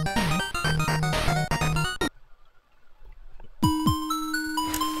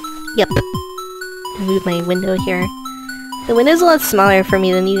 Yep. Move my window here. The window's a lot smaller for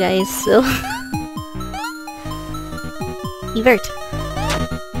me than you guys, so... Evert.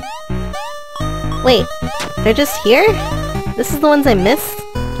 Wait, they're just here? This is the ones I missed?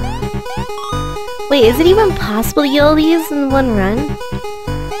 Wait, is it even possible to get all these in one run? I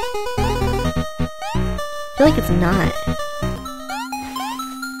feel like it's not.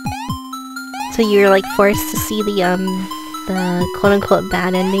 So you're like forced to see the quote-unquote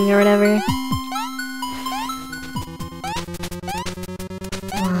bad ending or whatever?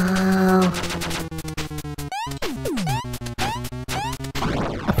 Wow.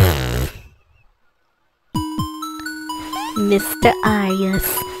 Mr. Arias.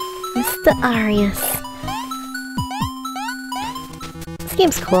 Mr. Arias. This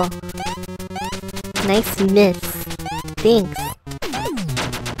game's cool. Nice miss. Thanks.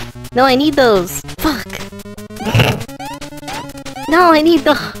 No, I need those! Fuck! No, I need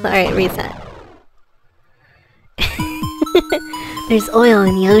those! Alright, reset. There's oil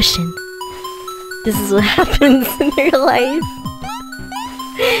in the ocean. This is what happens in real life.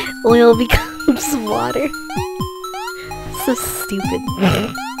 Oil becomes water. So stupid.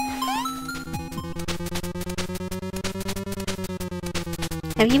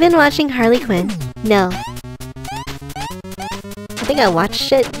 Have you been watching Harley Quinn? No. I think I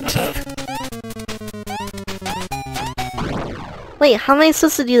watched it. Wait, how am I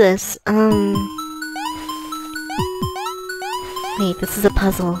supposed to do this? Wait, this is a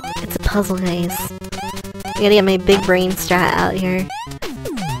puzzle. It's a puzzle, guys. I gotta get my big brain strat out here.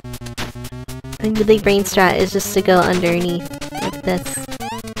 I think the big brain strat is just to go underneath, like this.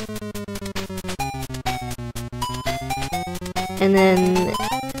 And then...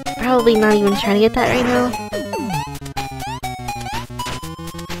 probably not even trying to get that right now.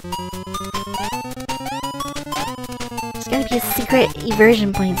 There's gotta be a secret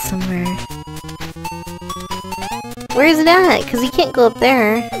Eversion point somewhere. Where is it at? Because you can't go up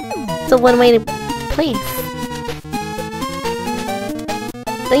there. It's a one-way place.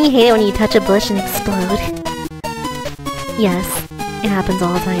 Don't you hate it when you touch a bush and explode? Yes, it happens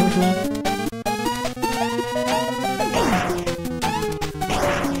all the time with me.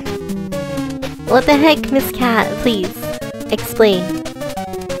 What the heck, Miss Cat? Please, explain.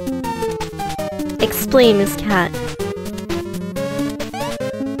 Explain, Miss Cat.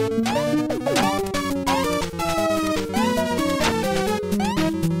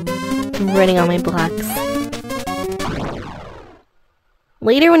 I'm running on my blocks.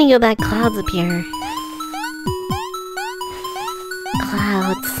 Later when you go back, clouds appear.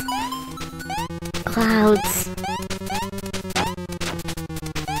 Clouds. Clouds.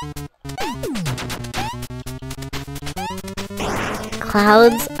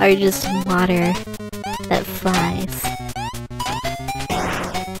 Clouds are just water that flies.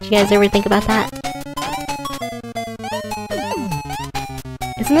 Did you guys ever think about that?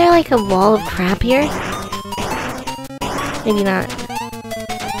 Isn't there like a wall of crap here? Maybe not.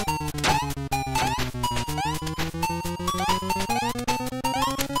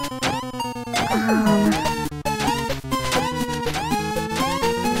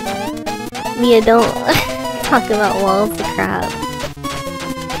 Mia, don't talk about walls of crap.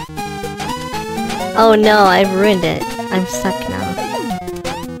 Oh no, I've ruined it. I'm stuck now.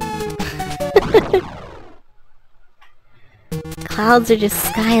 Clouds are just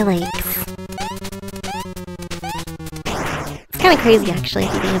sky lakes. It's kinda crazy actually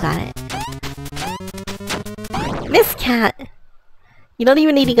if you think about it. Miss Cat! You don't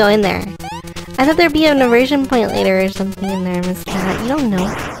even need to go in there. I thought there'd be an Eversion point later or something in there, Miss Cat. You don't know.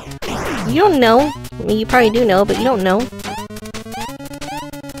 You don't know. I mean, you probably do know, but you don't know.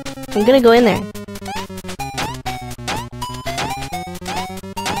 I'm gonna go in there.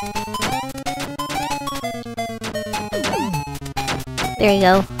 There you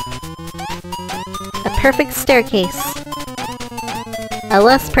go. A perfect staircase. A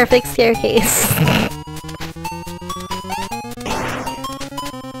less perfect staircase.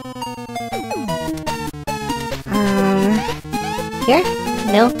 Here?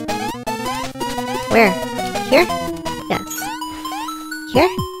 No. Where? Here? Yes. Here?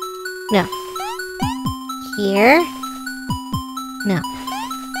 No. Here? No.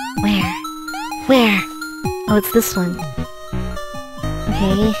 Where? Where? Oh, it's this one.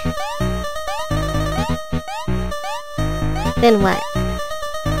 Okay. Then what?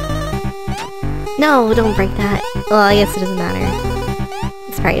 No, don't break that. Well, I guess it doesn't matter.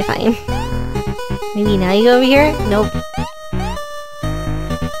 It's probably fine. Maybe now you go over here? Nope.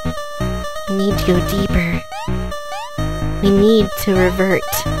 We need to go deeper. We need to revert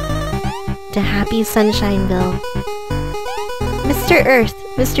to Happy Sunshineville. Mr. Earth,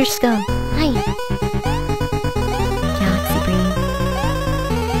 Mr. Scum, hi. Galaxy Brain.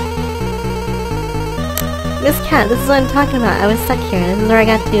 Miss Cat, this is what I'm talking about. I was stuck here. This is where I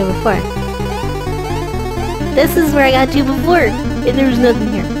got to before. This is where I got to before. And there was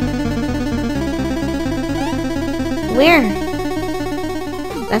nothing here. Where?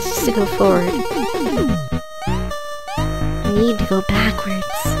 That's just to go forward. I need to go backwards.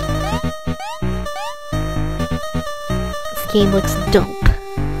 This game looks dope.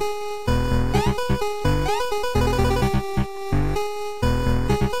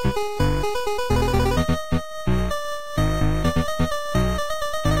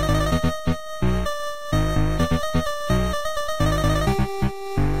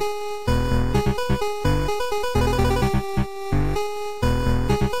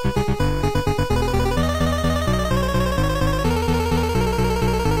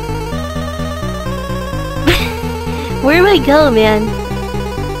 Where do I go, man?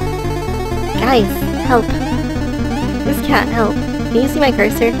 Guys, help. This cat, help. Can you see my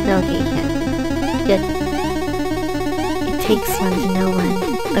cursor? No, okay, you can't. Good. It takes one to know one.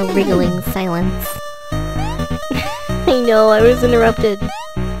 The wriggling silence. I know, I was interrupted.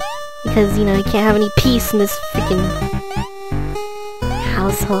 Because, you know, you can't have any peace in this freaking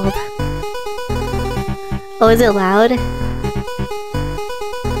household. Oh, is it loud?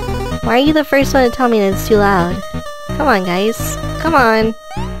 Why are you the first one to tell me that it's too loud? Come on, guys. Come on.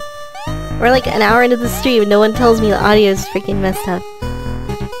 We're like an hour into the stream and no one tells me the audio is freaking messed up.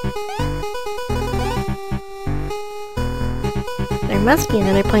 There must be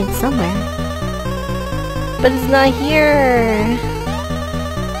another point somewhere. But it's not here.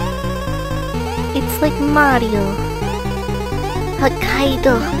 It's like Mario.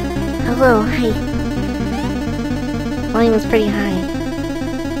 Hokkaido. Hello, hi. Volume was pretty high.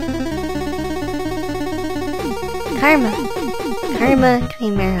 Karma. Karma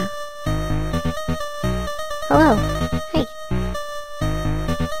Chimera. Hello. Hey.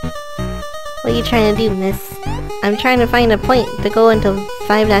 What are you trying to do, miss? I'm trying to find a point to go into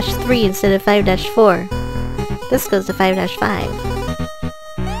 5-3 instead of 5-4. This goes to 5-5.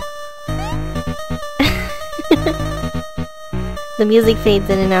 The music fades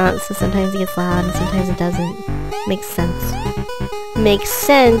in and out, so sometimes it gets loud and sometimes it doesn't. Makes sense. Makes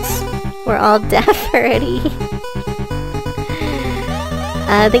sense! We're all deaf already.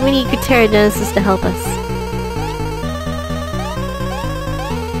 I think we need Pterogenesis to help us.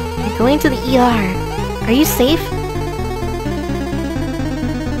 You're Going to the ER. Are you safe?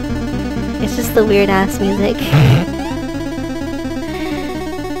 It's just the weird ass music.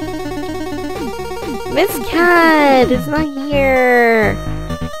 Miss Cat is not here.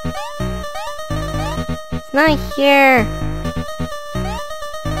 It's not here.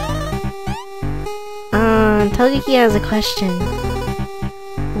 Togeki has a question.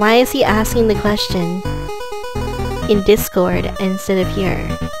 Why is he asking the question in Discord instead of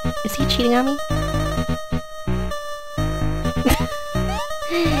here? Is he cheating on me?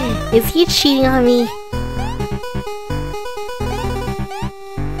 Is he cheating on me?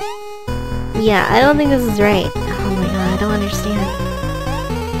 Yeah, I don't think this is right. Oh my god, I don't understand.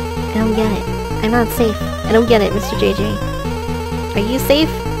 I don't get it. I'm not safe. I don't get it, Mr. JJ. Are you safe?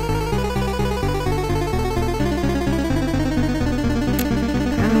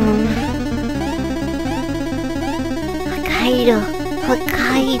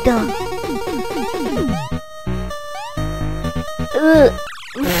 Hokkaido. Ugh.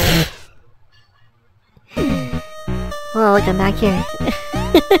 Well, look, I'm back here.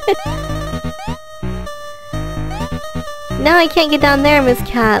 Now I can't get down there, Miss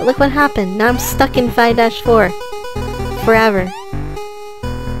Cat. Look what happened. Now I'm stuck in 5-4. Forever.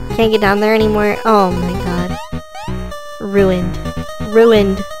 Can't get down there anymore. Oh my god. Ruined.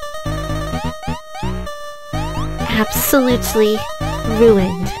 Ruined. Absolutely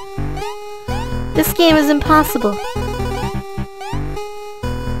ruined. This game is impossible.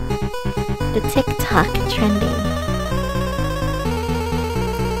 The TikTok trending.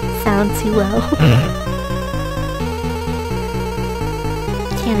 Sound too low.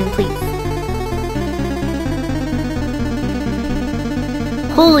 Cannon, please.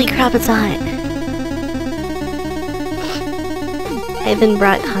 Holy crap, it's hot. I've been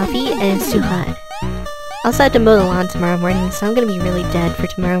brought coffee and it's too hot. Also, I have to mow the lawn tomorrow morning, so I'm gonna be really dead for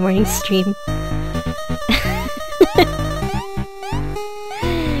tomorrow morning's stream.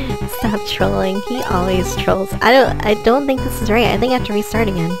 Stop trolling. He always trolls. I don't think this is right. I think I have to restart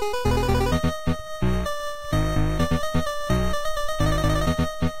again.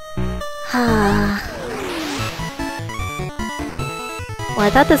 Well,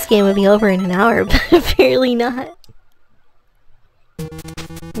 I thought this game would be over in an hour, but apparently not.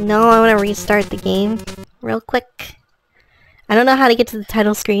 No, I want to restart the game real quick. I don't know how to get to the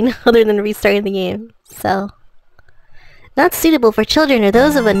title screen other than restarting the game, so... Not suitable for children or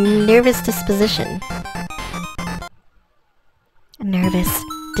those of a nervous disposition. A nervous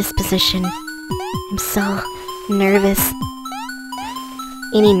disposition. I'm so nervous.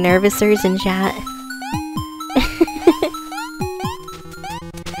 Any nervousers in chat?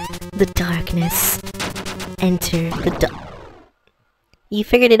 The darkness. Enter the dark. You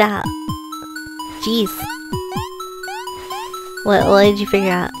figured it out. Jeez. What did you figure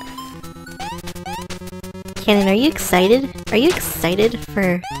out? Cannon, are you excited? Are you excited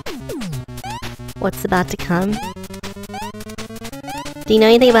for what's about to come? Do you know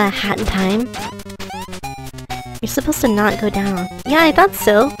anything about Hat in Time? You're supposed to not go down. Yeah, I thought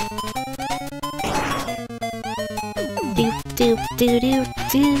so. Doop doop doo doo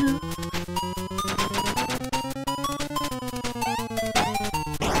doo.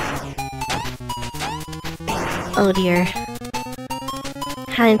 Oh dear.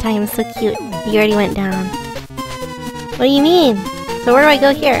 Hat in Time is so cute. You already went down. What do you mean? So where do I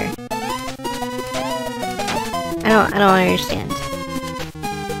go here? I don't understand.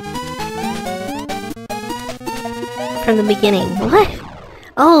 From the beginning. What?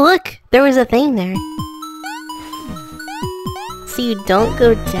 Oh look! There was a thing there. So you don't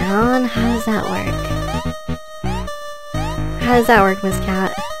go down? How does that work? How does that work, Miss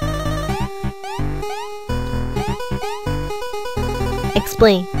Cat?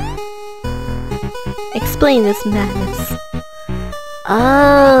 Explain. Explain this madness.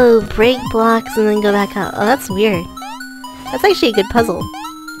 Oh, break blocks and then go back up. Oh, that's weird. That's actually a good puzzle.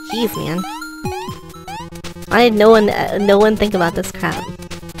 Jeez, man. I had no one think about this crap.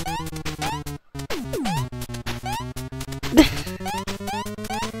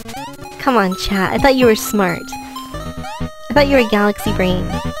 Come on, chat. I thought you were smart. I thought you were a galaxy brain.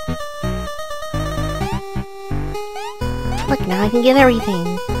 Look, now I can get everything.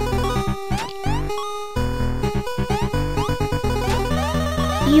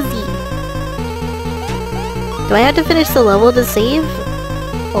 Easy. Do I have to finish the level to save?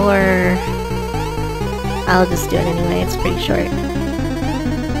 Or... I'll just do it anyway, it's pretty short.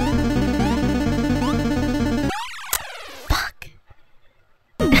 Fuck.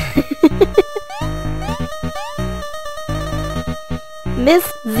 Miss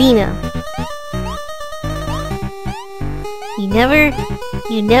Xena. You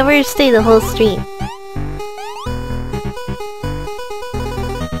You never stay the whole stream.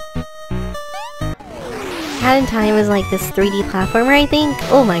 Hat in Time is like this 3D platformer, I think.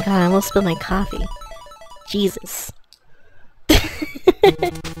 Oh my god, I almost spilled my coffee. Jesus.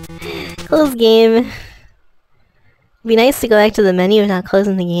 Close game. It'd be nice to go back to the menu without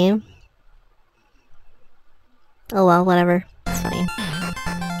closing the game. Oh well, whatever. It's fine.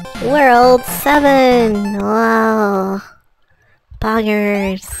 World 7! Wow.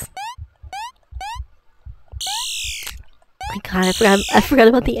 Poggers. My god, I forgot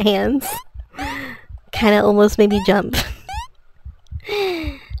about the hands. Kinda almost made me jump.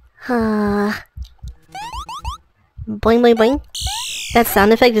 Boing boing boing. That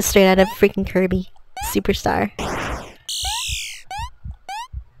sound effect is straight out of freaking Kirby Superstar.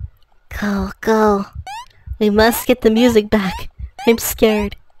 Go, go. We must get the music back. I'm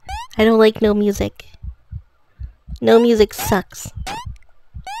scared. I don't like no music. No music sucks.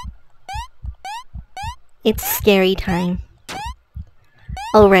 It's scary time.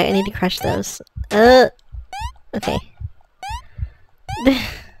 Oh right, I need to crush those. Okay.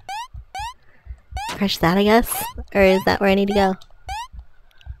 Crush that, I guess? Or is that where I need to go?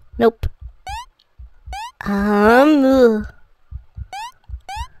 Nope. Ugh.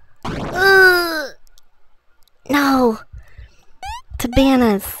 No!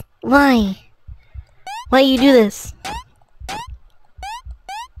 Tabanas! Why? Why you do this?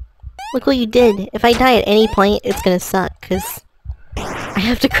 Look what you did. If I die at any point, it's gonna suck, cause I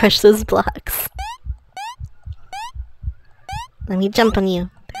have to crush those blocks. Let me jump on you.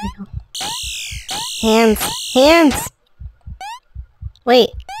 There we go. Hands! Hands!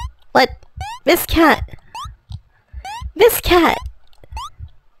 Wait. What? Miss Cat! Miss Cat!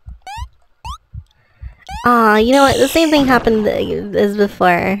 Aw, you know what? The same thing happened as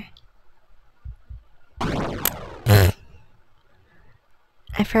before.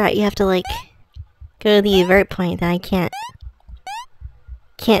 I forgot you have to, like, go to the avert point that I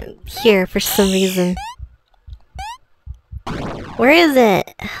can't hear for some reason. Where is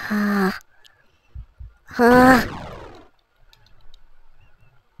it?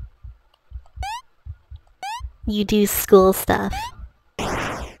 You do school stuff.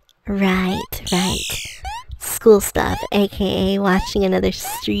 Right, right. School stuff, aka watching another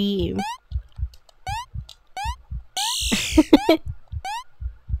stream.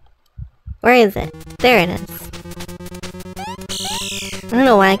 Where is it? There it is. I don't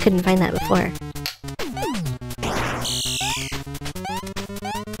know why I couldn't find that before.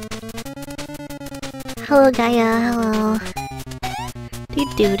 Hello Gaia, hello. Do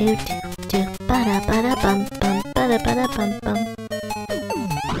do do do do ba da bum bum ba da bum bum.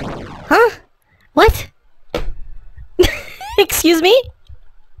 Huh? What? Excuse me?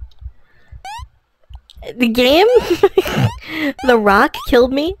 The game? The Rock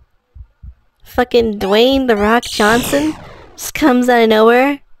killed me? Fucking Dwayne The Rock Johnson just comes out of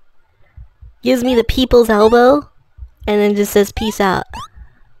nowhere, gives me the people's elbow, and then just says peace out.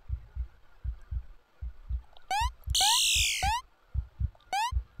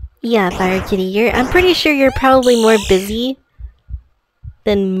 Yeah, Fire Kitty, I'm pretty sure you're probably more busy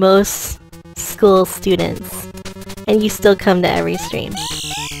than most school students, and you still come to every stream.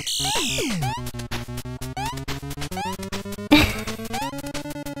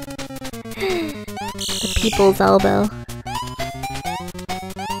 The people's elbow.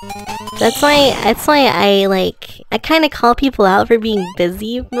 That's why I kind of call people out for being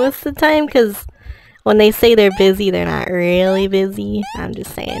busy most of the time, because when they say they're busy, they're not really busy. I'm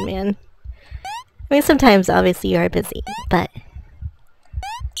just saying, man. I mean, sometimes obviously you are busy, but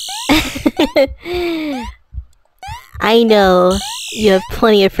I know you have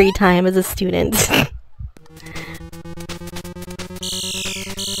plenty of free time as a student.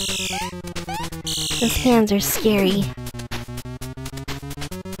 Those hands are scary.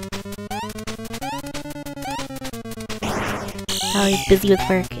 Probably busy with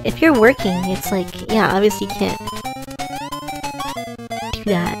work. If you're working, it's like, yeah, obviously you can't do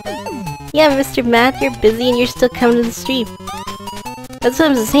that. Yeah, Mr. Math, you're busy and you're still coming to the stream. That's what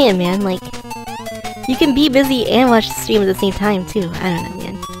I'm just saying, man. Like, you can be busy and watch the stream at the same time, too. I don't know,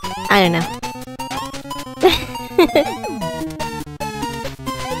 man. I don't know.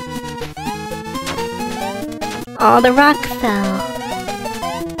 Aw, the rock fell.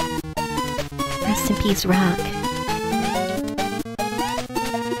 Rest in peace, rock.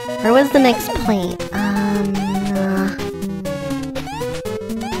 Where was the next plate?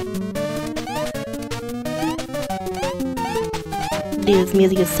 Dude, this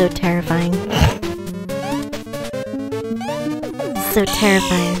music is so terrifying. So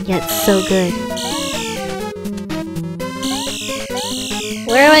terrifying, yet so good.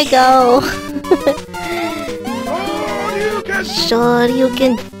 Where do I go?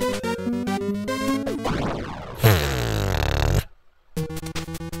 Shoryuken.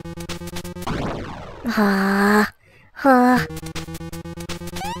 Ah. Ah.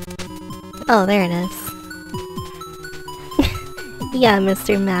 Oh, there it is. Yeah,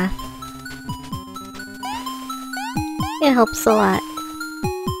 Mr. Math. It helps a lot.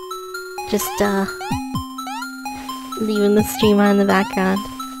 Just, leaving the stream on in the background.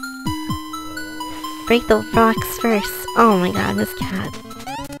 Break the rocks first. Oh my god, Miss Cat.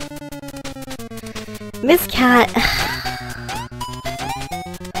 Miss Cat.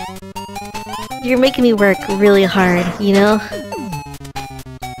 You're making me work really hard, you know?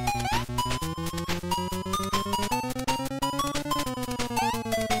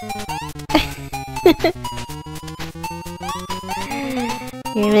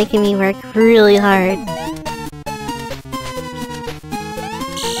 You're making me work really hard.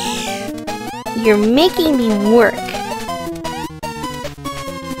 You're making me work.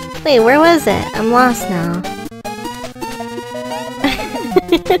 Wait, where was it? I'm lost now.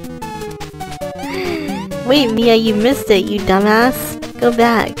 Wait, Mia, you missed it, you dumbass. Go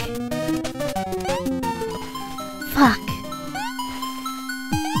back. Fuck.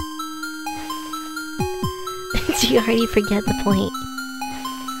 Did you already forget the point?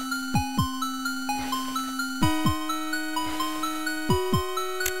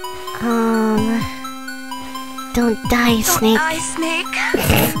 Don't die, Snake. Don't die, Snake.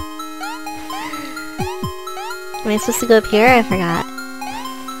 Am I supposed to go up here? I forgot.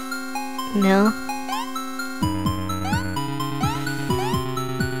 No?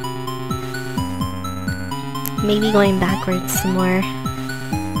 Maybe going backwards some more.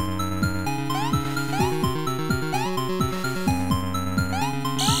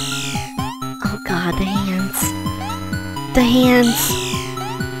 Oh god, the hands. The hands!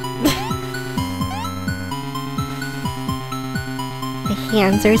 The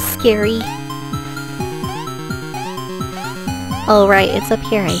hands are scary. Oh right, it's up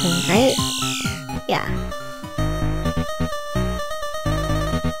here I think, right? Yeah.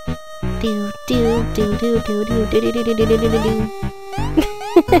 Do do do do do do do do do do do do do do.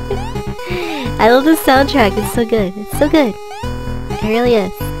 I love the soundtrack, it's so good. It's so good. It really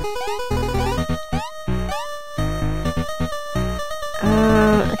is.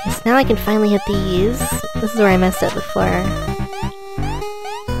 Okay, so now I can finally hit these. This is where I messed up before.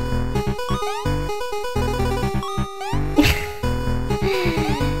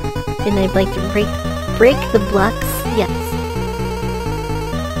 Didn't I like to break the blocks? Yes.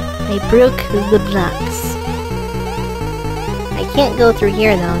 I broke the blocks. I can't go through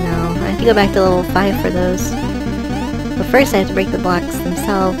here though, no. I have to go back to level 5 for those. But first I have to break the blocks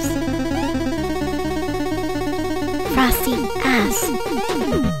themselves. Frosty ass!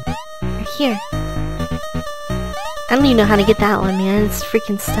 You're here. I don't even know how to get that one, man. It's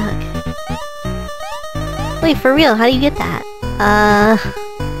freaking stuck. Wait, for real, how do you get that?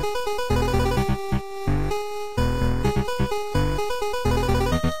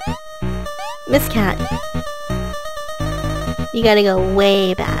 Miss Cat. You gotta go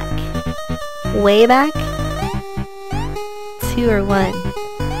way back. Way back? 2 or 1?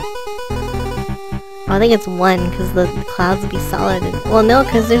 Oh, I think it's 1, because the clouds will be solid. Well, no,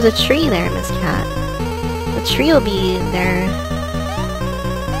 because there's a tree there, Miss Cat. The tree will be there.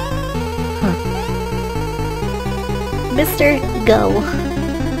 Huh. Mr. Go.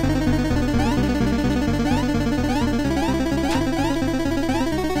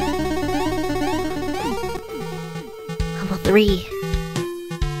 Level 3.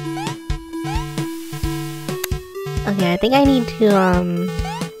 Okay, I think I need to,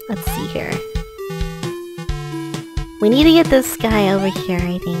 let's see here. We need to get this guy over here,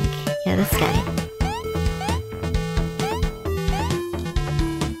 I think. Yeah, this guy.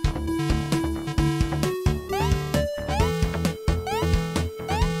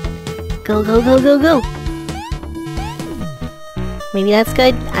 Go, go, go, go, go! Maybe that's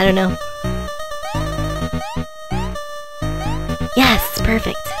good? I don't know. Yes!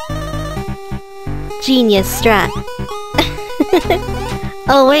 Perfect! Genius strat!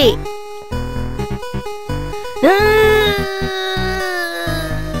 Oh, wait!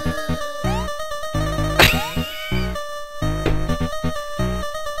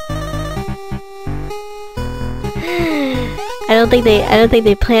 I don't think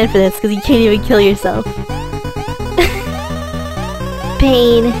they planned for this because you can't even kill yourself.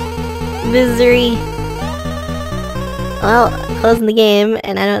 Pain, misery. Well, closing the game,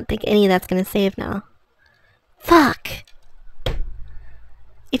 and I don't think any of that's gonna save now. Fuck.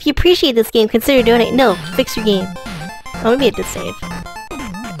 If you appreciate this game, consider donating. No, fix your game. Oh, maybe it did save.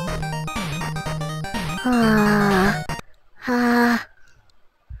 Ah. Ah.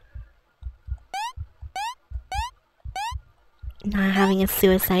 Not having a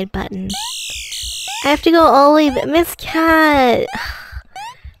suicide button. I have to go all the way back. Miss Cat!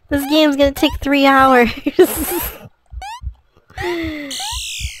 This game's gonna take 3 hours.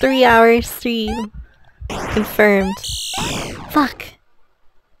 3 hour stream. Confirmed. Fuck.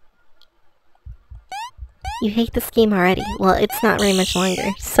 You hate this game already. Well, it's not very much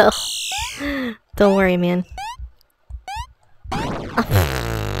longer, so... Don't worry, man.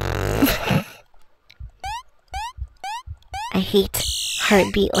 I hate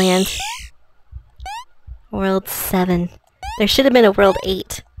Heartbeat Land. World 7. There should have been a World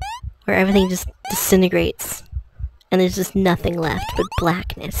 8, where everything just disintegrates, and there's just nothing left but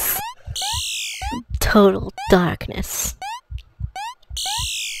blackness. Total darkness.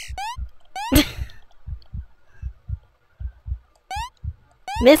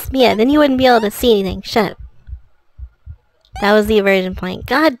 Miss Mia, then you wouldn't be able to see anything. Shut up. That was the Eversion point.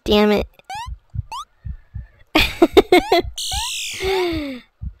 God damn it.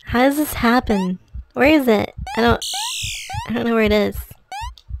 How does this happen? Where is it? I don't know where it is.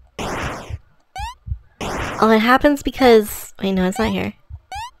 Oh, it happens because... Wait, no, it's not here.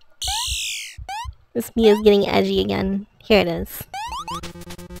 Miss Mia's getting edgy again. Here it is.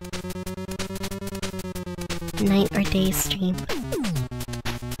 Night or day stream.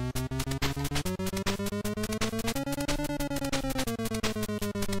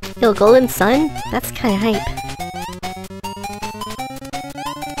 Yo, Golden Sun? That's kinda hype.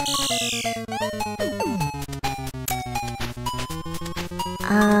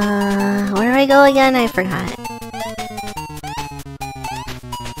 Where do I go again? I forgot.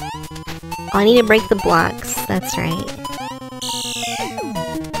 Oh, I need to break the blocks. That's right.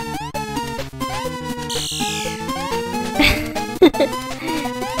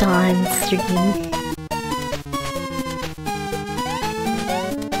 Dawn stream.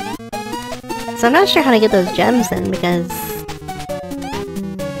 So I'm not sure how to get those gems then, because...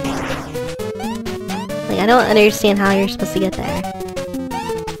 Like, I don't understand how you're supposed to get there.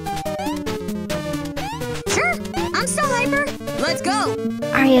 Sure, I'm so hyper. Let's go.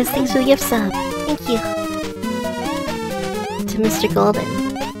 Arias, thanks for the gift sub. Thank you. To Mr. Golden.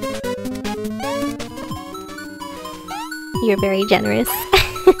 You're very generous.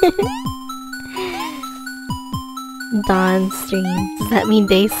 Dawn stream. Does that mean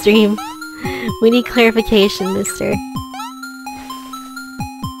day stream? We need clarification, mister.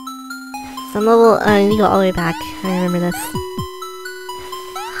 Some level... I need to go all the way back. I remember this.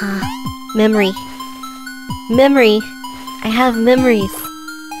 Memory. Memory! I have memories.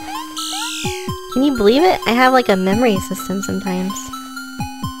 Can you believe it? I have like a memory system sometimes.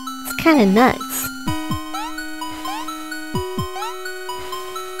 It's kinda nuts.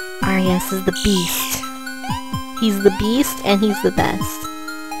 Arias is the beast. He's the beast and he's the best.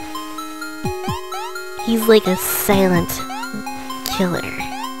 He's like a silent killer.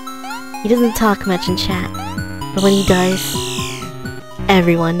 He doesn't talk much in chat, but when he does,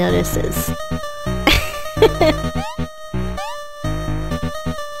 everyone notices.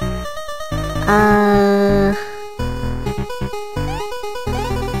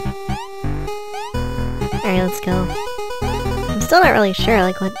 Alright, let's go. I'm still not really sure,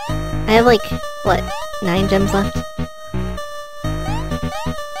 like what... I have like, what, 9 gems left?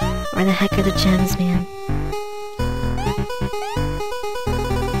 Where the heck are the gems, man?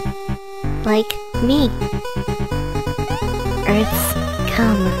 Like me. Earth's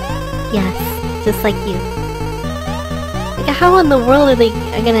come. Yes, just like you. Like, how in the world are they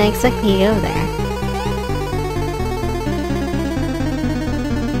gonna expect me to go there?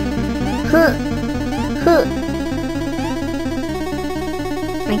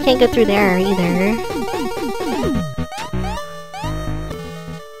 I can't go through there either.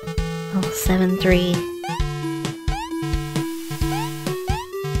 Oh, 7-3.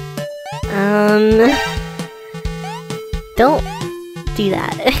 Don't do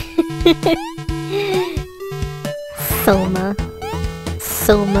that.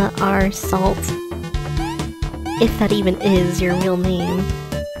 Soma R. Salt. If that even is your real name.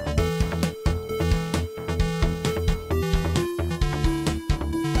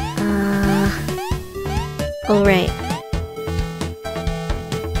 Oh right.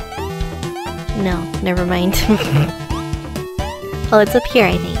 No, never mind. Oh, it's up here,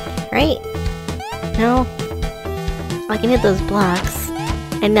 I think. Right? No? I can hit those blocks.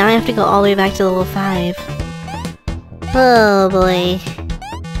 And now I have to go all the way back to level 5. Oh boy.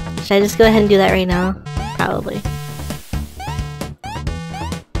 Should I just go ahead and do that right now? Probably.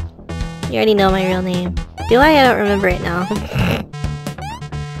 You already know my real name. Do I? I don't remember it now.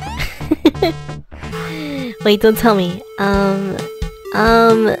 Wait, don't tell me.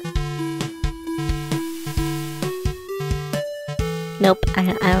 Nope, I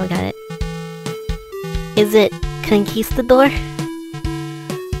don't got it. Is it Conquistador?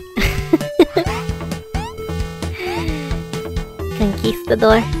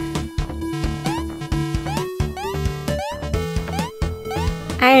 Conquistador?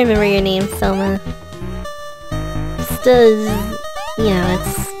 I remember your name, Soma. Just you know,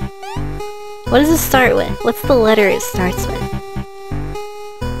 it's... What does it start with? What's the letter it starts with?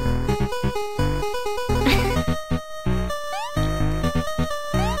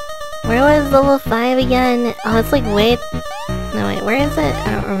 Where was level 5 again? Oh, it's like way... No, wait, where is it?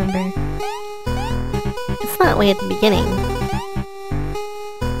 I don't remember. It's not way at the beginning.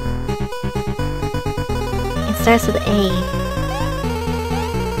 It starts with A.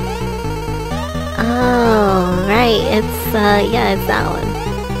 Oh, right, it's, yeah, it's that one.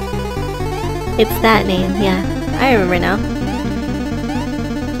 It's that name, yeah. I remember now.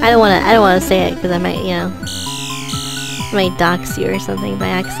 I don't wanna say it, because I might, you know... I might dox you or something by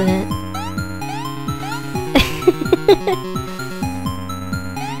accident.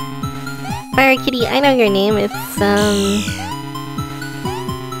 Fire Kitty, I know your name, it's,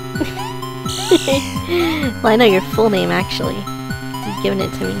 well, I know your full name, actually. You've given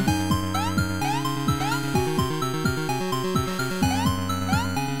it to me.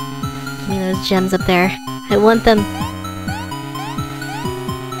 Give me those gems up there. I want them.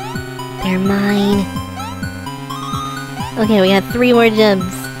 They're mine. Okay, we have 3 more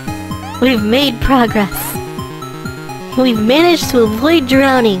gems. We've made progress. We've managed to avoid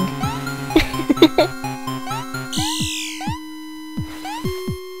drowning.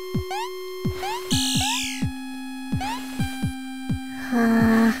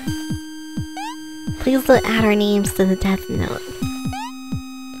 Please don't add our names to the Death Note.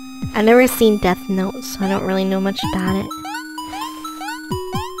 I've never seen Death Note, so I don't really know much about it.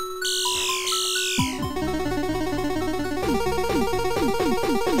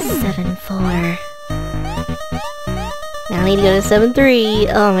 Now I need to go to 7-3.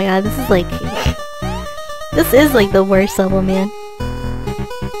 Oh my god, this is like... This is like the worst level, man.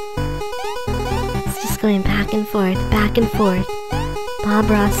 It's just going back and forth, Bob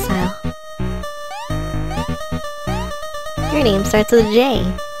Ross style. Your name starts with a J.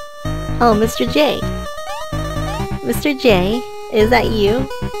 Oh, Mr. J. Mr. J? Is that you?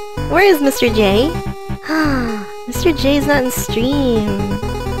 Where is Mr. J? Mr. J's not in stream.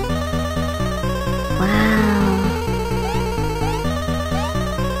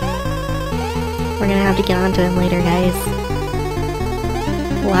 We're gonna have to get onto him later, guys.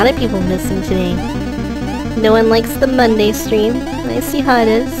 A lot of people missing today. No one likes the Monday stream. I see how it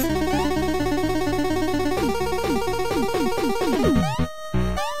is.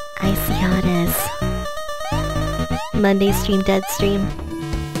 I see how it is. Monday stream, dead stream.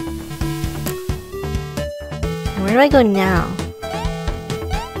 And where do I go now?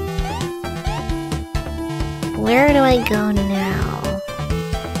 Where do I go now?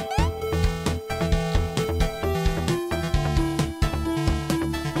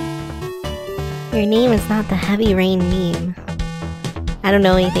 Your name is not the Heavy Rain meme. I don't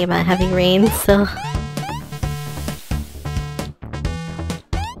know anything about Heavy Rain, so...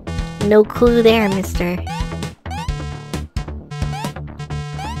 No clue there, mister.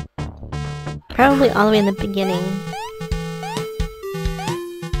 Probably all the way in the beginning.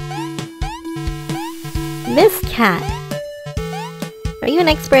 Miss Cat! Are you an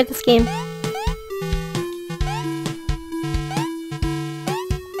expert at this game?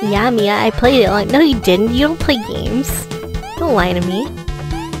 Yeah, Mia, I played it like— No, you didn't. You don't play games. Don't lie to me.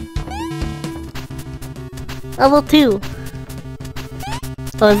 Level 2.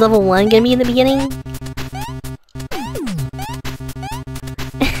 Oh, is level 1 gonna be in the beginning?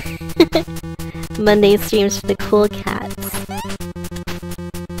 Monday streams for the cool cats.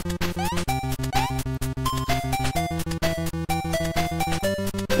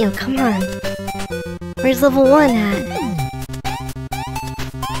 Yo, come on. Where's level 1 at?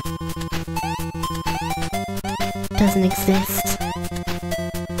 Doesn't exist.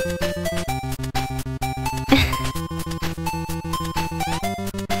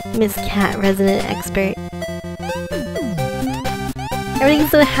 Miss Cat, resident expert. Everything's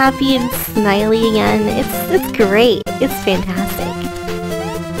so happy and smiley again. It's great. It's fantastic.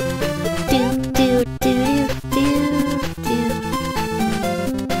 Do do do do do.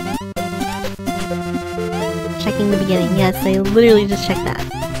 Checking the beginning. Yes, I literally just checked that.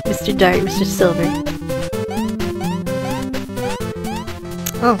 Mr. Dark, Mr. Silver.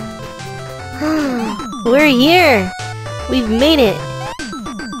 Oh. We're here! We've made it!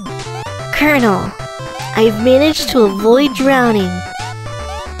 Colonel! I've managed to avoid drowning.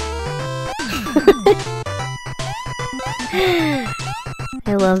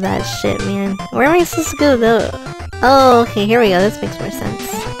 I love that shit, man. Where am I supposed to go, though? Oh, okay, here we go. This makes more sense.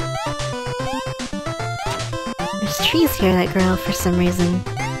 There's trees here that grow for some reason.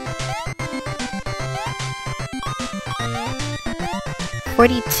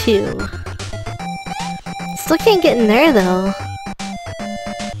 42. Still can't get in there, though.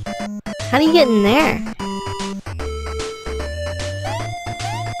 How do you get in there?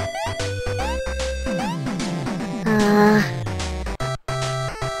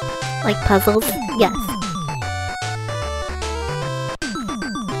 Like puzzles? Yes.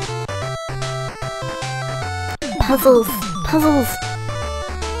 Puzzles! Puzzles!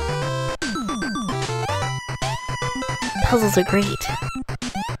 Puzzles are great.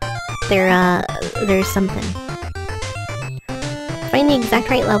 They're something. Find the exact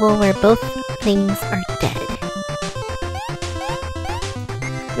right level where both things are dead.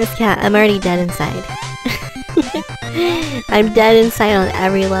 Miss Cat, I'm already dead inside. I'm dead inside on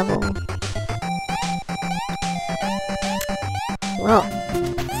every level. Well,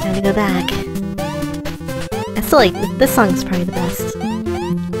 it's time to go back. I still like this song's probably the best.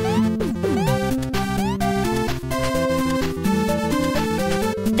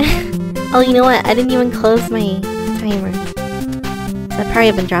 Oh, you know what? I didn't even close my timer. I've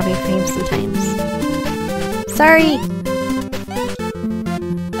probably been dropping frames sometimes. Sorry!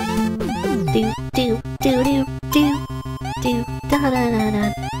 Do do do do do do da da da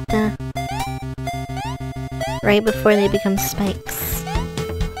da da. Right before they become spikes.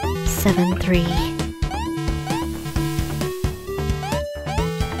 7-3.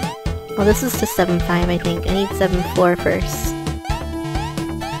 Well, this is to 7-5, I think. I need 7-4 first.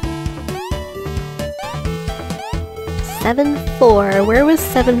 7-4. Where was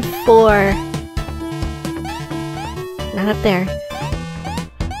 7-4? Not up there.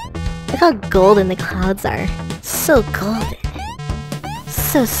 Look how golden the clouds are. So golden.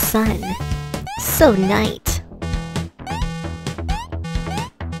 So sun. So night.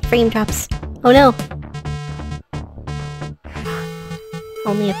 Frame drops. Oh no!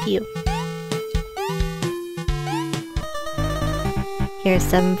 Only a few. Here's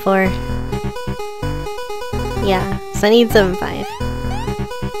 7-4. Yeah, so I need 7-5.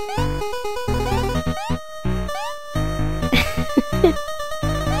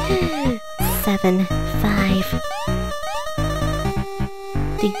 Seven, 5.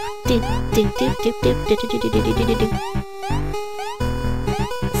 Do do do do do do do do do do do do do.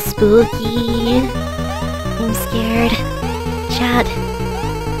 Spooky. I'm scared. Chat.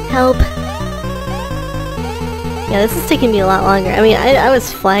 Help. Yeah, this is taking me a lot longer. I mean, I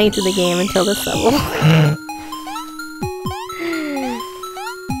was flying through the game until this level.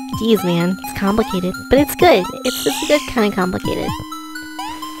 Jeez, man. It's complicated. But it's good. It's a good kind of complicated.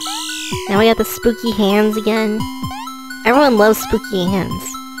 Now we got the spooky hands again. Everyone loves spooky hands.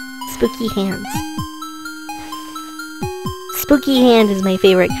 Spooky hands. Spooky hand is my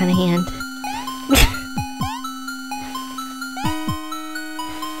favorite kind of hand.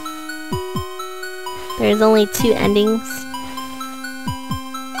 There's only 2 endings.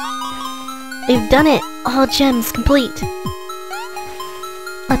 We've done it! All gems complete!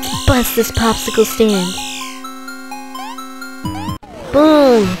 Let's bust this popsicle stand!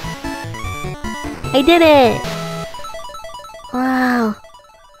 Boom! I did it! Wow!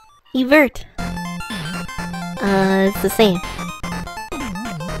 Evert! It's the same.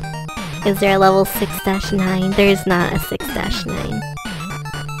 Is there a level 6-9? There is not a 6-9.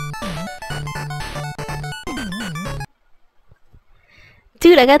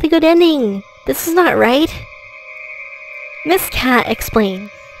 Dude, I got the good ending! This is not right! Miss Cat, explain.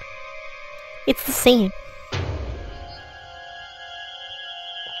 It's the same.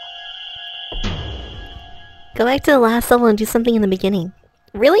 Go back to the last level and do something in the beginning.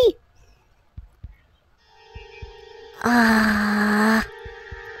 Really?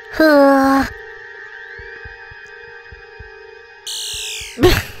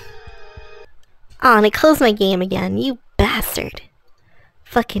 Oh, and it closed my game again, you bastard.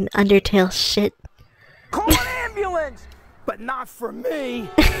 Fucking Undertale shit. Call an ambulance! But not for me!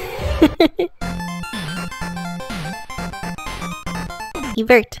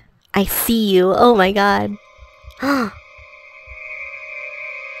 Evert, I see you. Oh my god.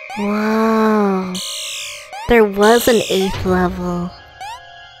 Wow. There was an 8th level.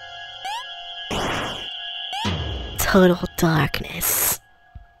 Total darkness.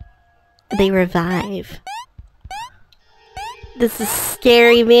 They revive. This is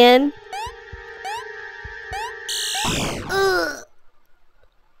scary, man.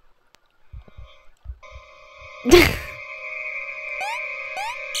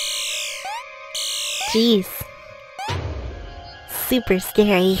 Jeez. Super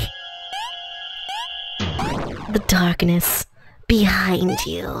scary. The darkness behind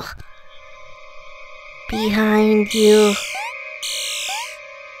you. Behind you.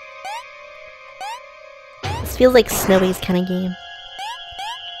 This feels like Snowy's kind of game.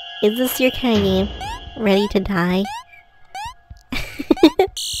 Is this your kind of game? Ready to die?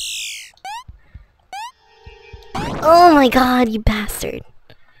 Oh my god, you bastard.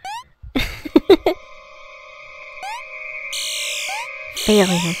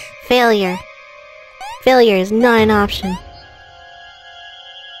 Failure. Failure. Failure is not an option.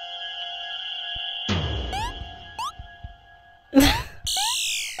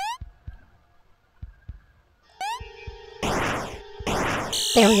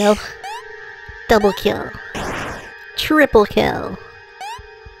 There we go. Double kill. Triple kill.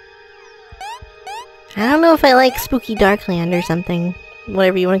 I don't know if I like Spooky Darkland or something.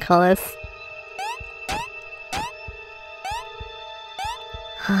 Whatever you want to call this.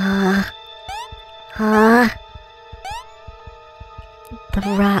 The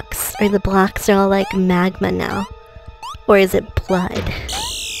rocks, or the blocks are all like magma now. Or is it blood?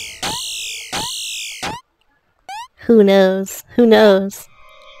 Who knows? Who knows?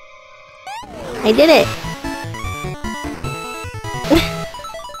 I did it!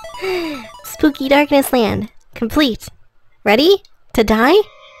 Spooky Darkness Land. Complete. Ready? To die?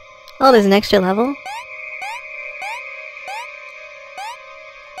 Oh, there's an extra level.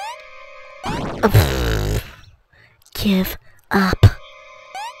 Give up.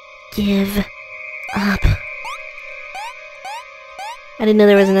 Give up. I didn't know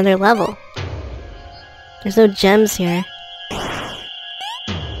there was another level. There's no gems here.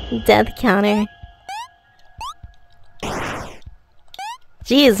 Death counter.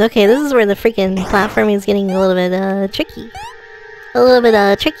 Jeez, okay, this is where the freaking platforming is getting a little bit, tricky. A little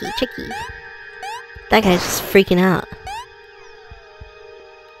bit, tricky. That guy's just freaking out.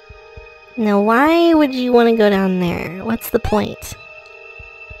 Now, why would you want to go down there? What's the point?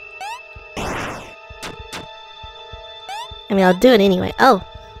 I mean, I'll do it anyway. Oh!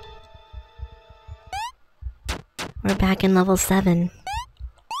 We're back in level 7.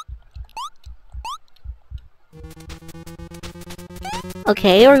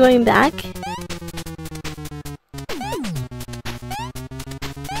 Okay, we're going back.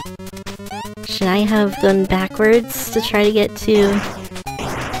 Should I have gone backwards to try to get to...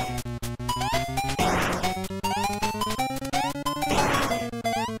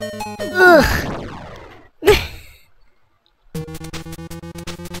 Ugh!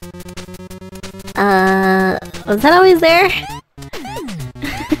 Was that always there?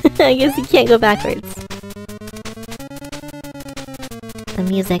 I guess you can't go backwards. The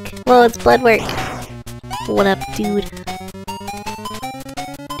music. Whoa, it's blood work. What up, dude?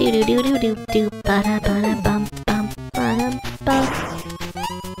 Do do do do do do ba da bum bum ba da bum.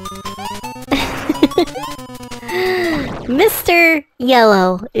 Mr.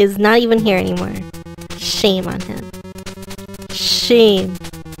 Yellow is not even here anymore. Shame on him. Shame.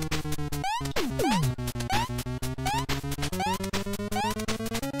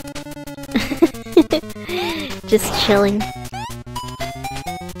 Just chilling.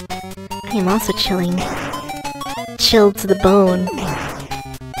 I am also chilling. Chilled to the bone.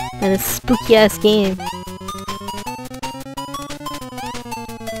 That is a spooky ass game.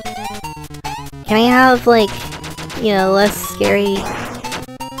 Can I have, like, you know, less scary...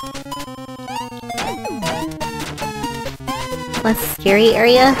 less scary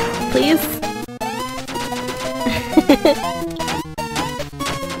area, please?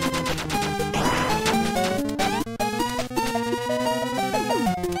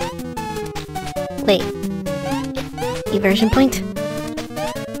 Wait. Eversion point?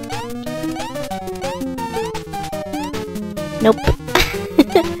 Nope.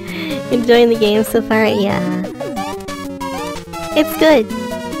 Enjoying the game so far? Yeah. It's good.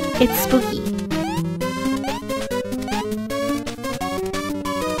 It's spooky.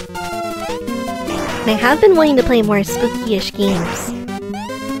 I have been wanting to play more spooky-ish games.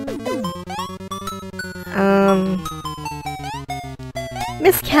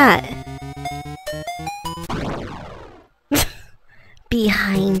 Miss Cat.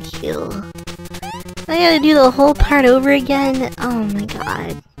 Behind you. I gotta do the whole part over again? Oh my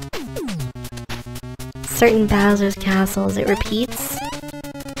god. Certain Bowser's castles, it repeats.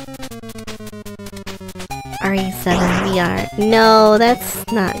 RE7 VR. No, that's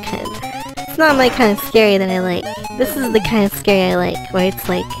not kind of... It's not my kind of scary that I like. This is the kind of scary I like, where it's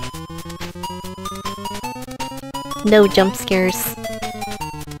like... no jump scares.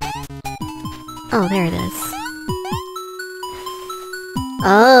 Oh, there it is.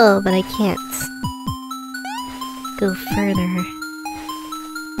 Oh, but I can't go further.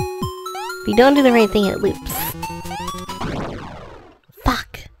 If you don't do the right thing, it loops.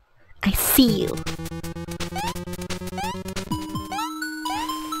 Fuck. I see you.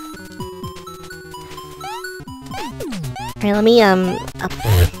 Alright, let me, up.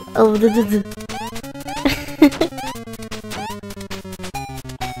 Oh,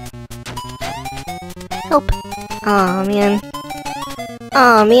 help. Aw, man.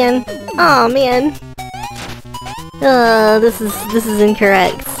 Aw, man. Aw, man. This is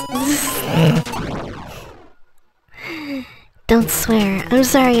incorrect. Don't swear. I'm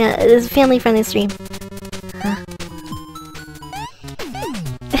sorry, it's a family-friendly stream. Huh.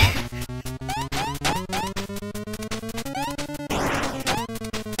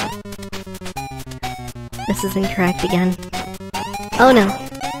 This is incorrect again. Oh no.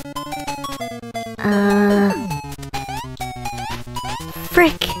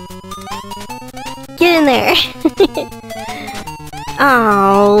 Frick! Get in there!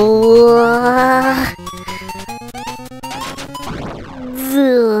 Oh.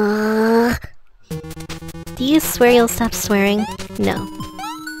 Do you swear you'll stop swearing? No.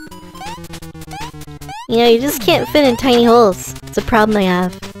 You know, you just can't fit in tiny holes. It's a problem I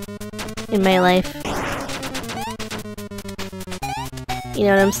have in my life. You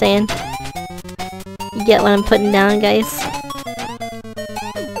know what I'm saying? You get what I'm putting down, guys?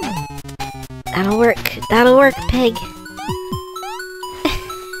 That'll work. That'll work, pig.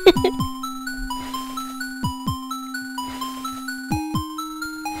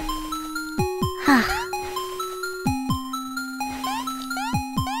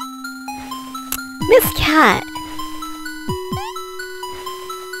 Miss Cat!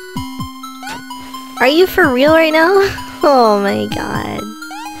 Are you for real right now? Oh my god.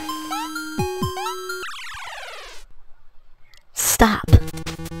 Stop.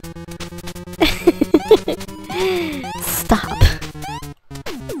 Stop.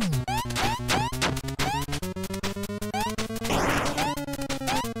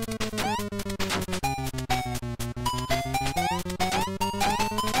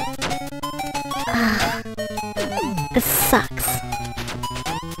 This sucks.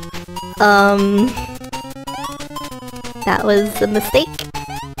 That was a mistake.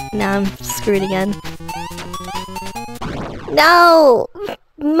 Now I'm screwed again. No!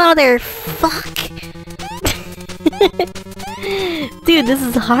 Motherfuck! Dude, this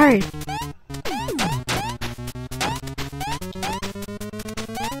is hard.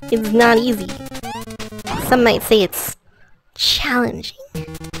 It's not easy. Some might say it's challenging.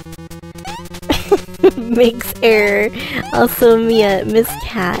 Makes error. Also Mia, Miss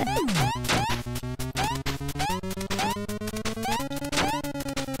Cat.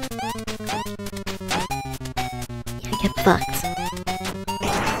 Yeah, get fucked.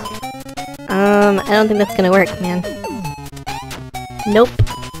 I don't think that's gonna work, man. Nope.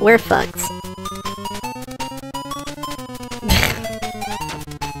 We're fucked.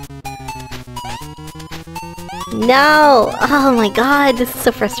 No! Oh my god, this is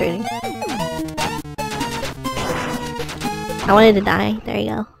so frustrating. I wanted to die. There you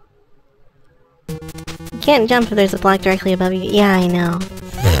go. You can't jump if there's a block directly above you. Yeah, I know.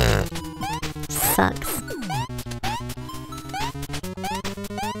 Sucks.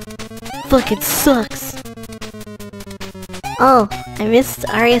 Fuck, it sucks! Oh, I missed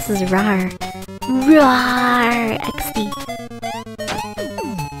Arias's RAR. RAR! XD.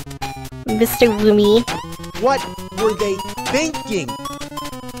 Mr. Woomy. What were they thinking?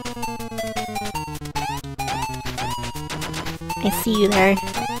 I see you there.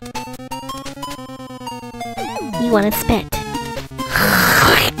 You wanna spit.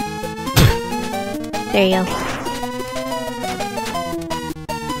 There you go.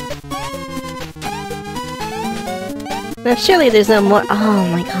 Now surely there's no more— oh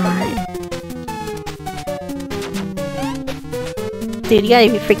my god. Dude, you gotta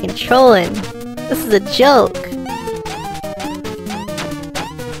be freaking trolling. This is a joke.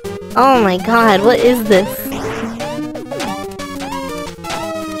 Oh my god, what is this?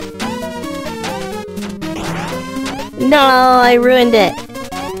 No, I ruined it.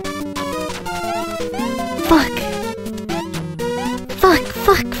 Fuck. Fuck,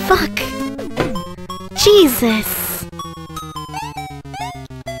 fuck, fuck. Jesus.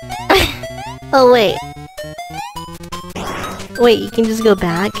 Oh, wait. Wait, you can just go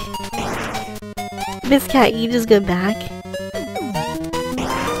back? Miss Cat, you just go back?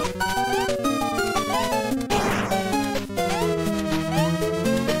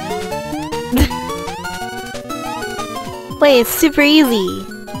 Wait, it's super easy.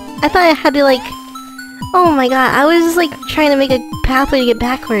 I thought I had to, like, Oh my god, I was just like trying to make a pathway to get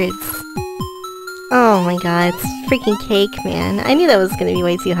backwards. Oh my god, it's freaking cake, man. I knew that was gonna be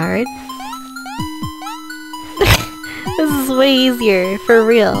way too hard. This is way easier, for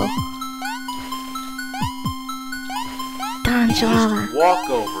real. Don Chihuahua. Walk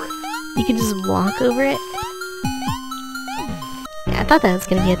over it. You can just walk over it? Yeah, I thought that was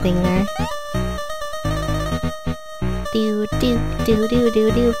gonna be a thing there. Do do do do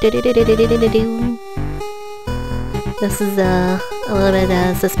do do do do do do do do do do. This is a little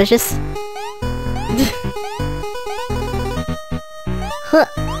bit suspicious. Huh.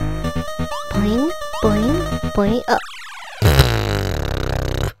 Boing, boing, boing. Oh.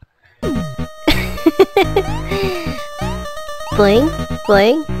 Boing,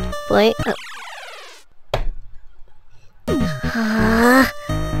 boing, boing.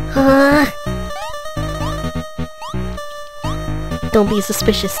 Oh. Don't be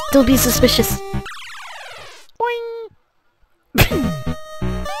suspicious. Don't be suspicious.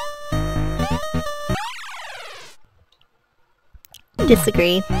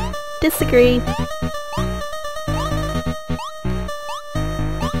 Disagree. Disagree.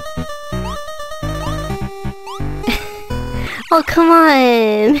 Oh, come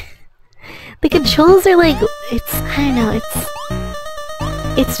on! The controls are like... I don't know,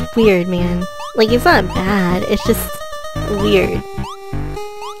 it's weird, man. Like, it's not bad, it's just weird.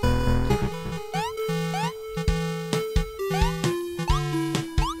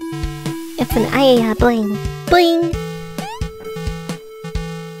 It's an Aya bling. Bling!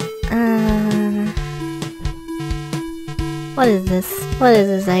 What is this? What is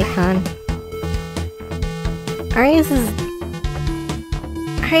this icon? Arius's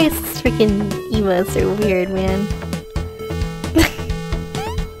freaking emotes are weird, man.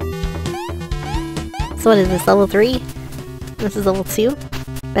 So what is this, level 3? This is level 2?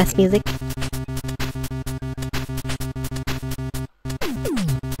 Best music.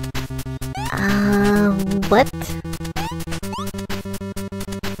 What?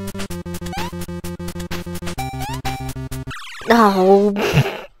 Oh.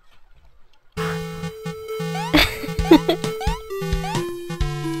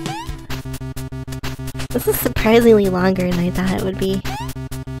 This is surprisingly longer than I thought it would be.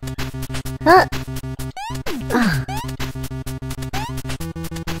 Huh. Ah.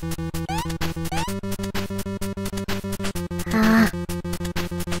 Ah.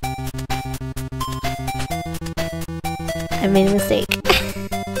 I made a mistake.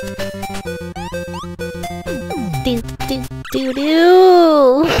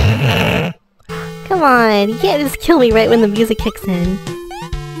 Do. Come on, you can't just kill me right when the music kicks in.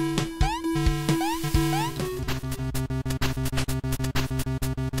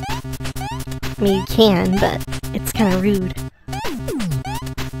 I mean, you can, but it's kind of rude.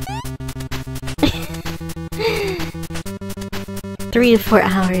 Three to 4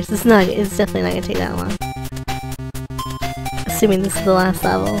 hours. It's definitely not gonna take that long. Assuming this is the last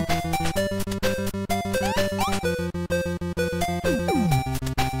level.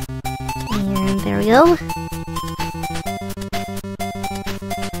 And there we go.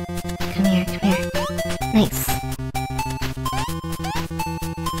 Come here, come here. Nice.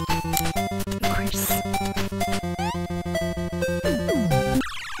 Of course.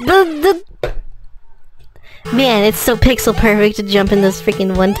 Man, it's so pixel perfect to jump in those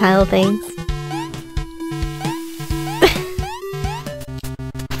freaking one tile things.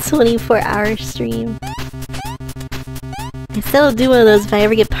 24-hour stream. I still will do one of those if I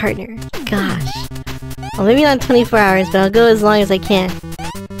ever get partner. Gosh. Well, maybe not 24 hours, but I'll go as long as I can.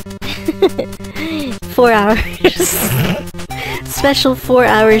 4 hours. Special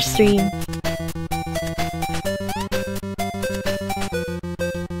 4-hour stream.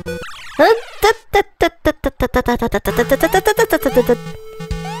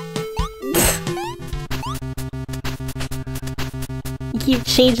 You keep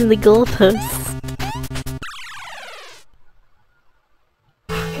changing the goalposts.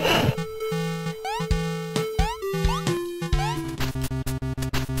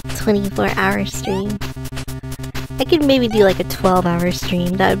 24-hour stream. I could maybe do like a 12-hour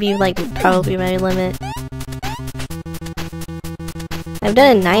stream. That would be like probably my limit. I've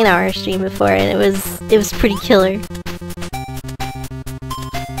done a 9-hour stream before and it was pretty killer.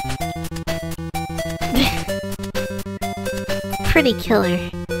 Pretty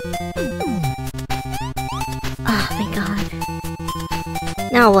killer. Oh, thank God.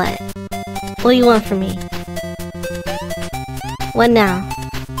 Now what? What do you want from me? What now?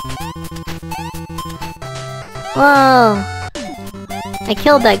 Whoa! I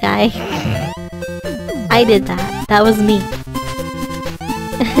killed that guy. I did that. That was me.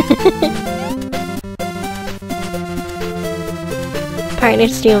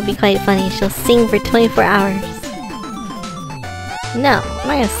 partner stream will be quite funny. She'll sing for 24 hours. No, I'm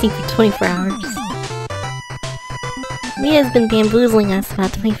not gonna sing for 24 hours. Mia's been bamboozling us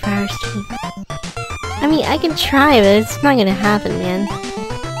about 24 hours stream. I mean, I can try, but it's not gonna happen, man.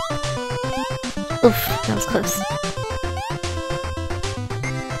 Oof, that was close.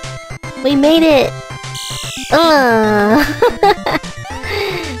 We made it!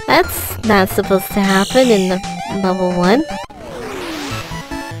 That's not supposed to happen in the level 1.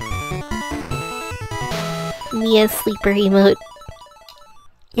 Mia sleeper emote.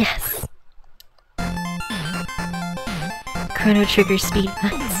 Yes. Chrono Trigger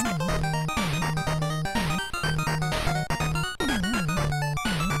speedruns.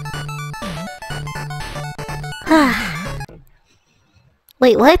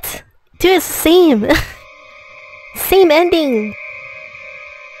 Wait, what? Dude, it's the same! Same ending!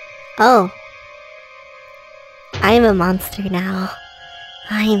 Oh. I'm a monster now.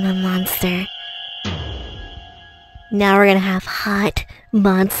 I'm a monster. Now we're gonna have hot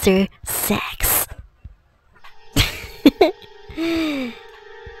monster sex.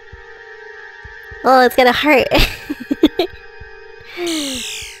 Oh, it's gonna hurt.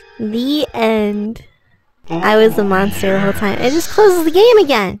 The end. I was a monster the whole time. It just closes the game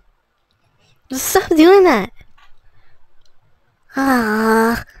again. Just stop doing that.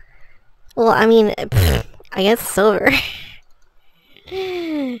 Ah. Well, I mean, pfft, I guess it's over.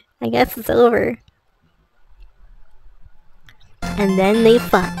 I guess it's over. And then they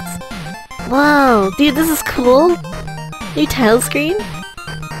fucked. Whoa, dude, this is cool. New title screen.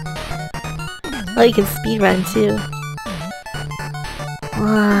 Oh, you can speedrun too.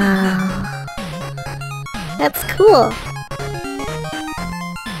 Wow. That's cool.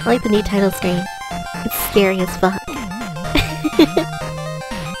 I like the new title screen. It's scary as fuck.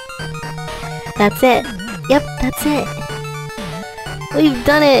 That's it. Yep, that's it. We've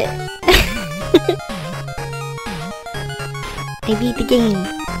done it. I beat the game.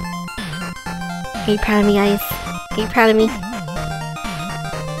 Are you proud of me, guys? Are you proud of me?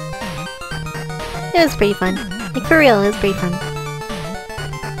 It was pretty fun. Like, for real, it was pretty fun.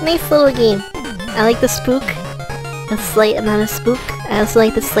 Nice little game. I like the spook. A slight amount of spook. I also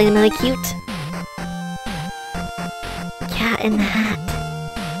like the slight amount of cute. Cat in the Hat.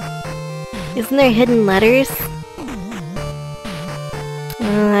 Isn't there hidden letters?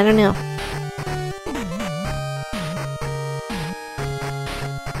 I don't know.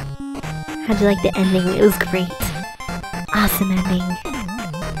 How'd you like the ending? It was great. Awesome ending.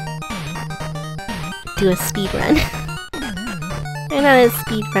 Do a speedrun. I'm not a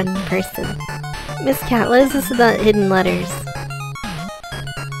speedrun person. Miss Cat, what is this about hidden letters?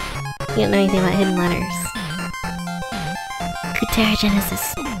 You don't know anything about hidden letters.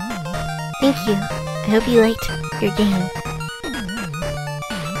 Genesis. Thank you. I hope you liked your game.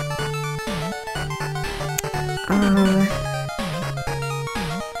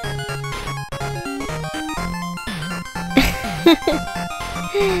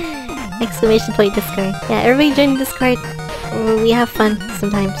 Exclamation point Discord. Yeah, everybody join Discord. We have fun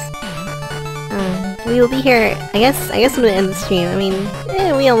sometimes. We will be here. I guess I'm gonna end the stream. I mean,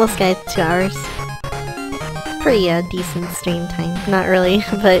 we almost got 2 hours. It's pretty decent stream time. Not really,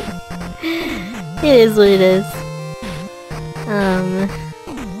 but it is what it is.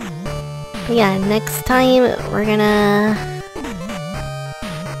 But yeah, next time we're gonna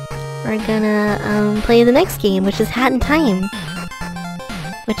play the next game, which is Hat in Time,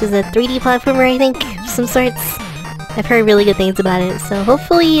 which is a 3D platformer, I think, of some sorts. I've heard really good things about it, so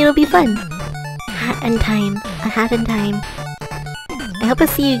hopefully it'll be fun. Hat in Time. A Hat in Time. I hope I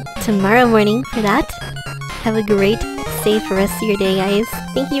see you tomorrow morning for that. Have a great, safe rest of your day, guys.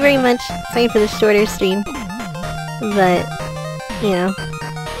 Thank you very much. Sorry for the shorter stream. But, you know,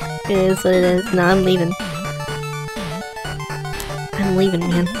 it is what it is. No, I'm leaving. I'm leaving,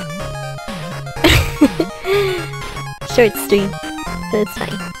 man. Short stream, but it's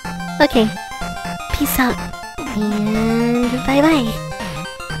fine. Okay. Peace out. And bye-bye.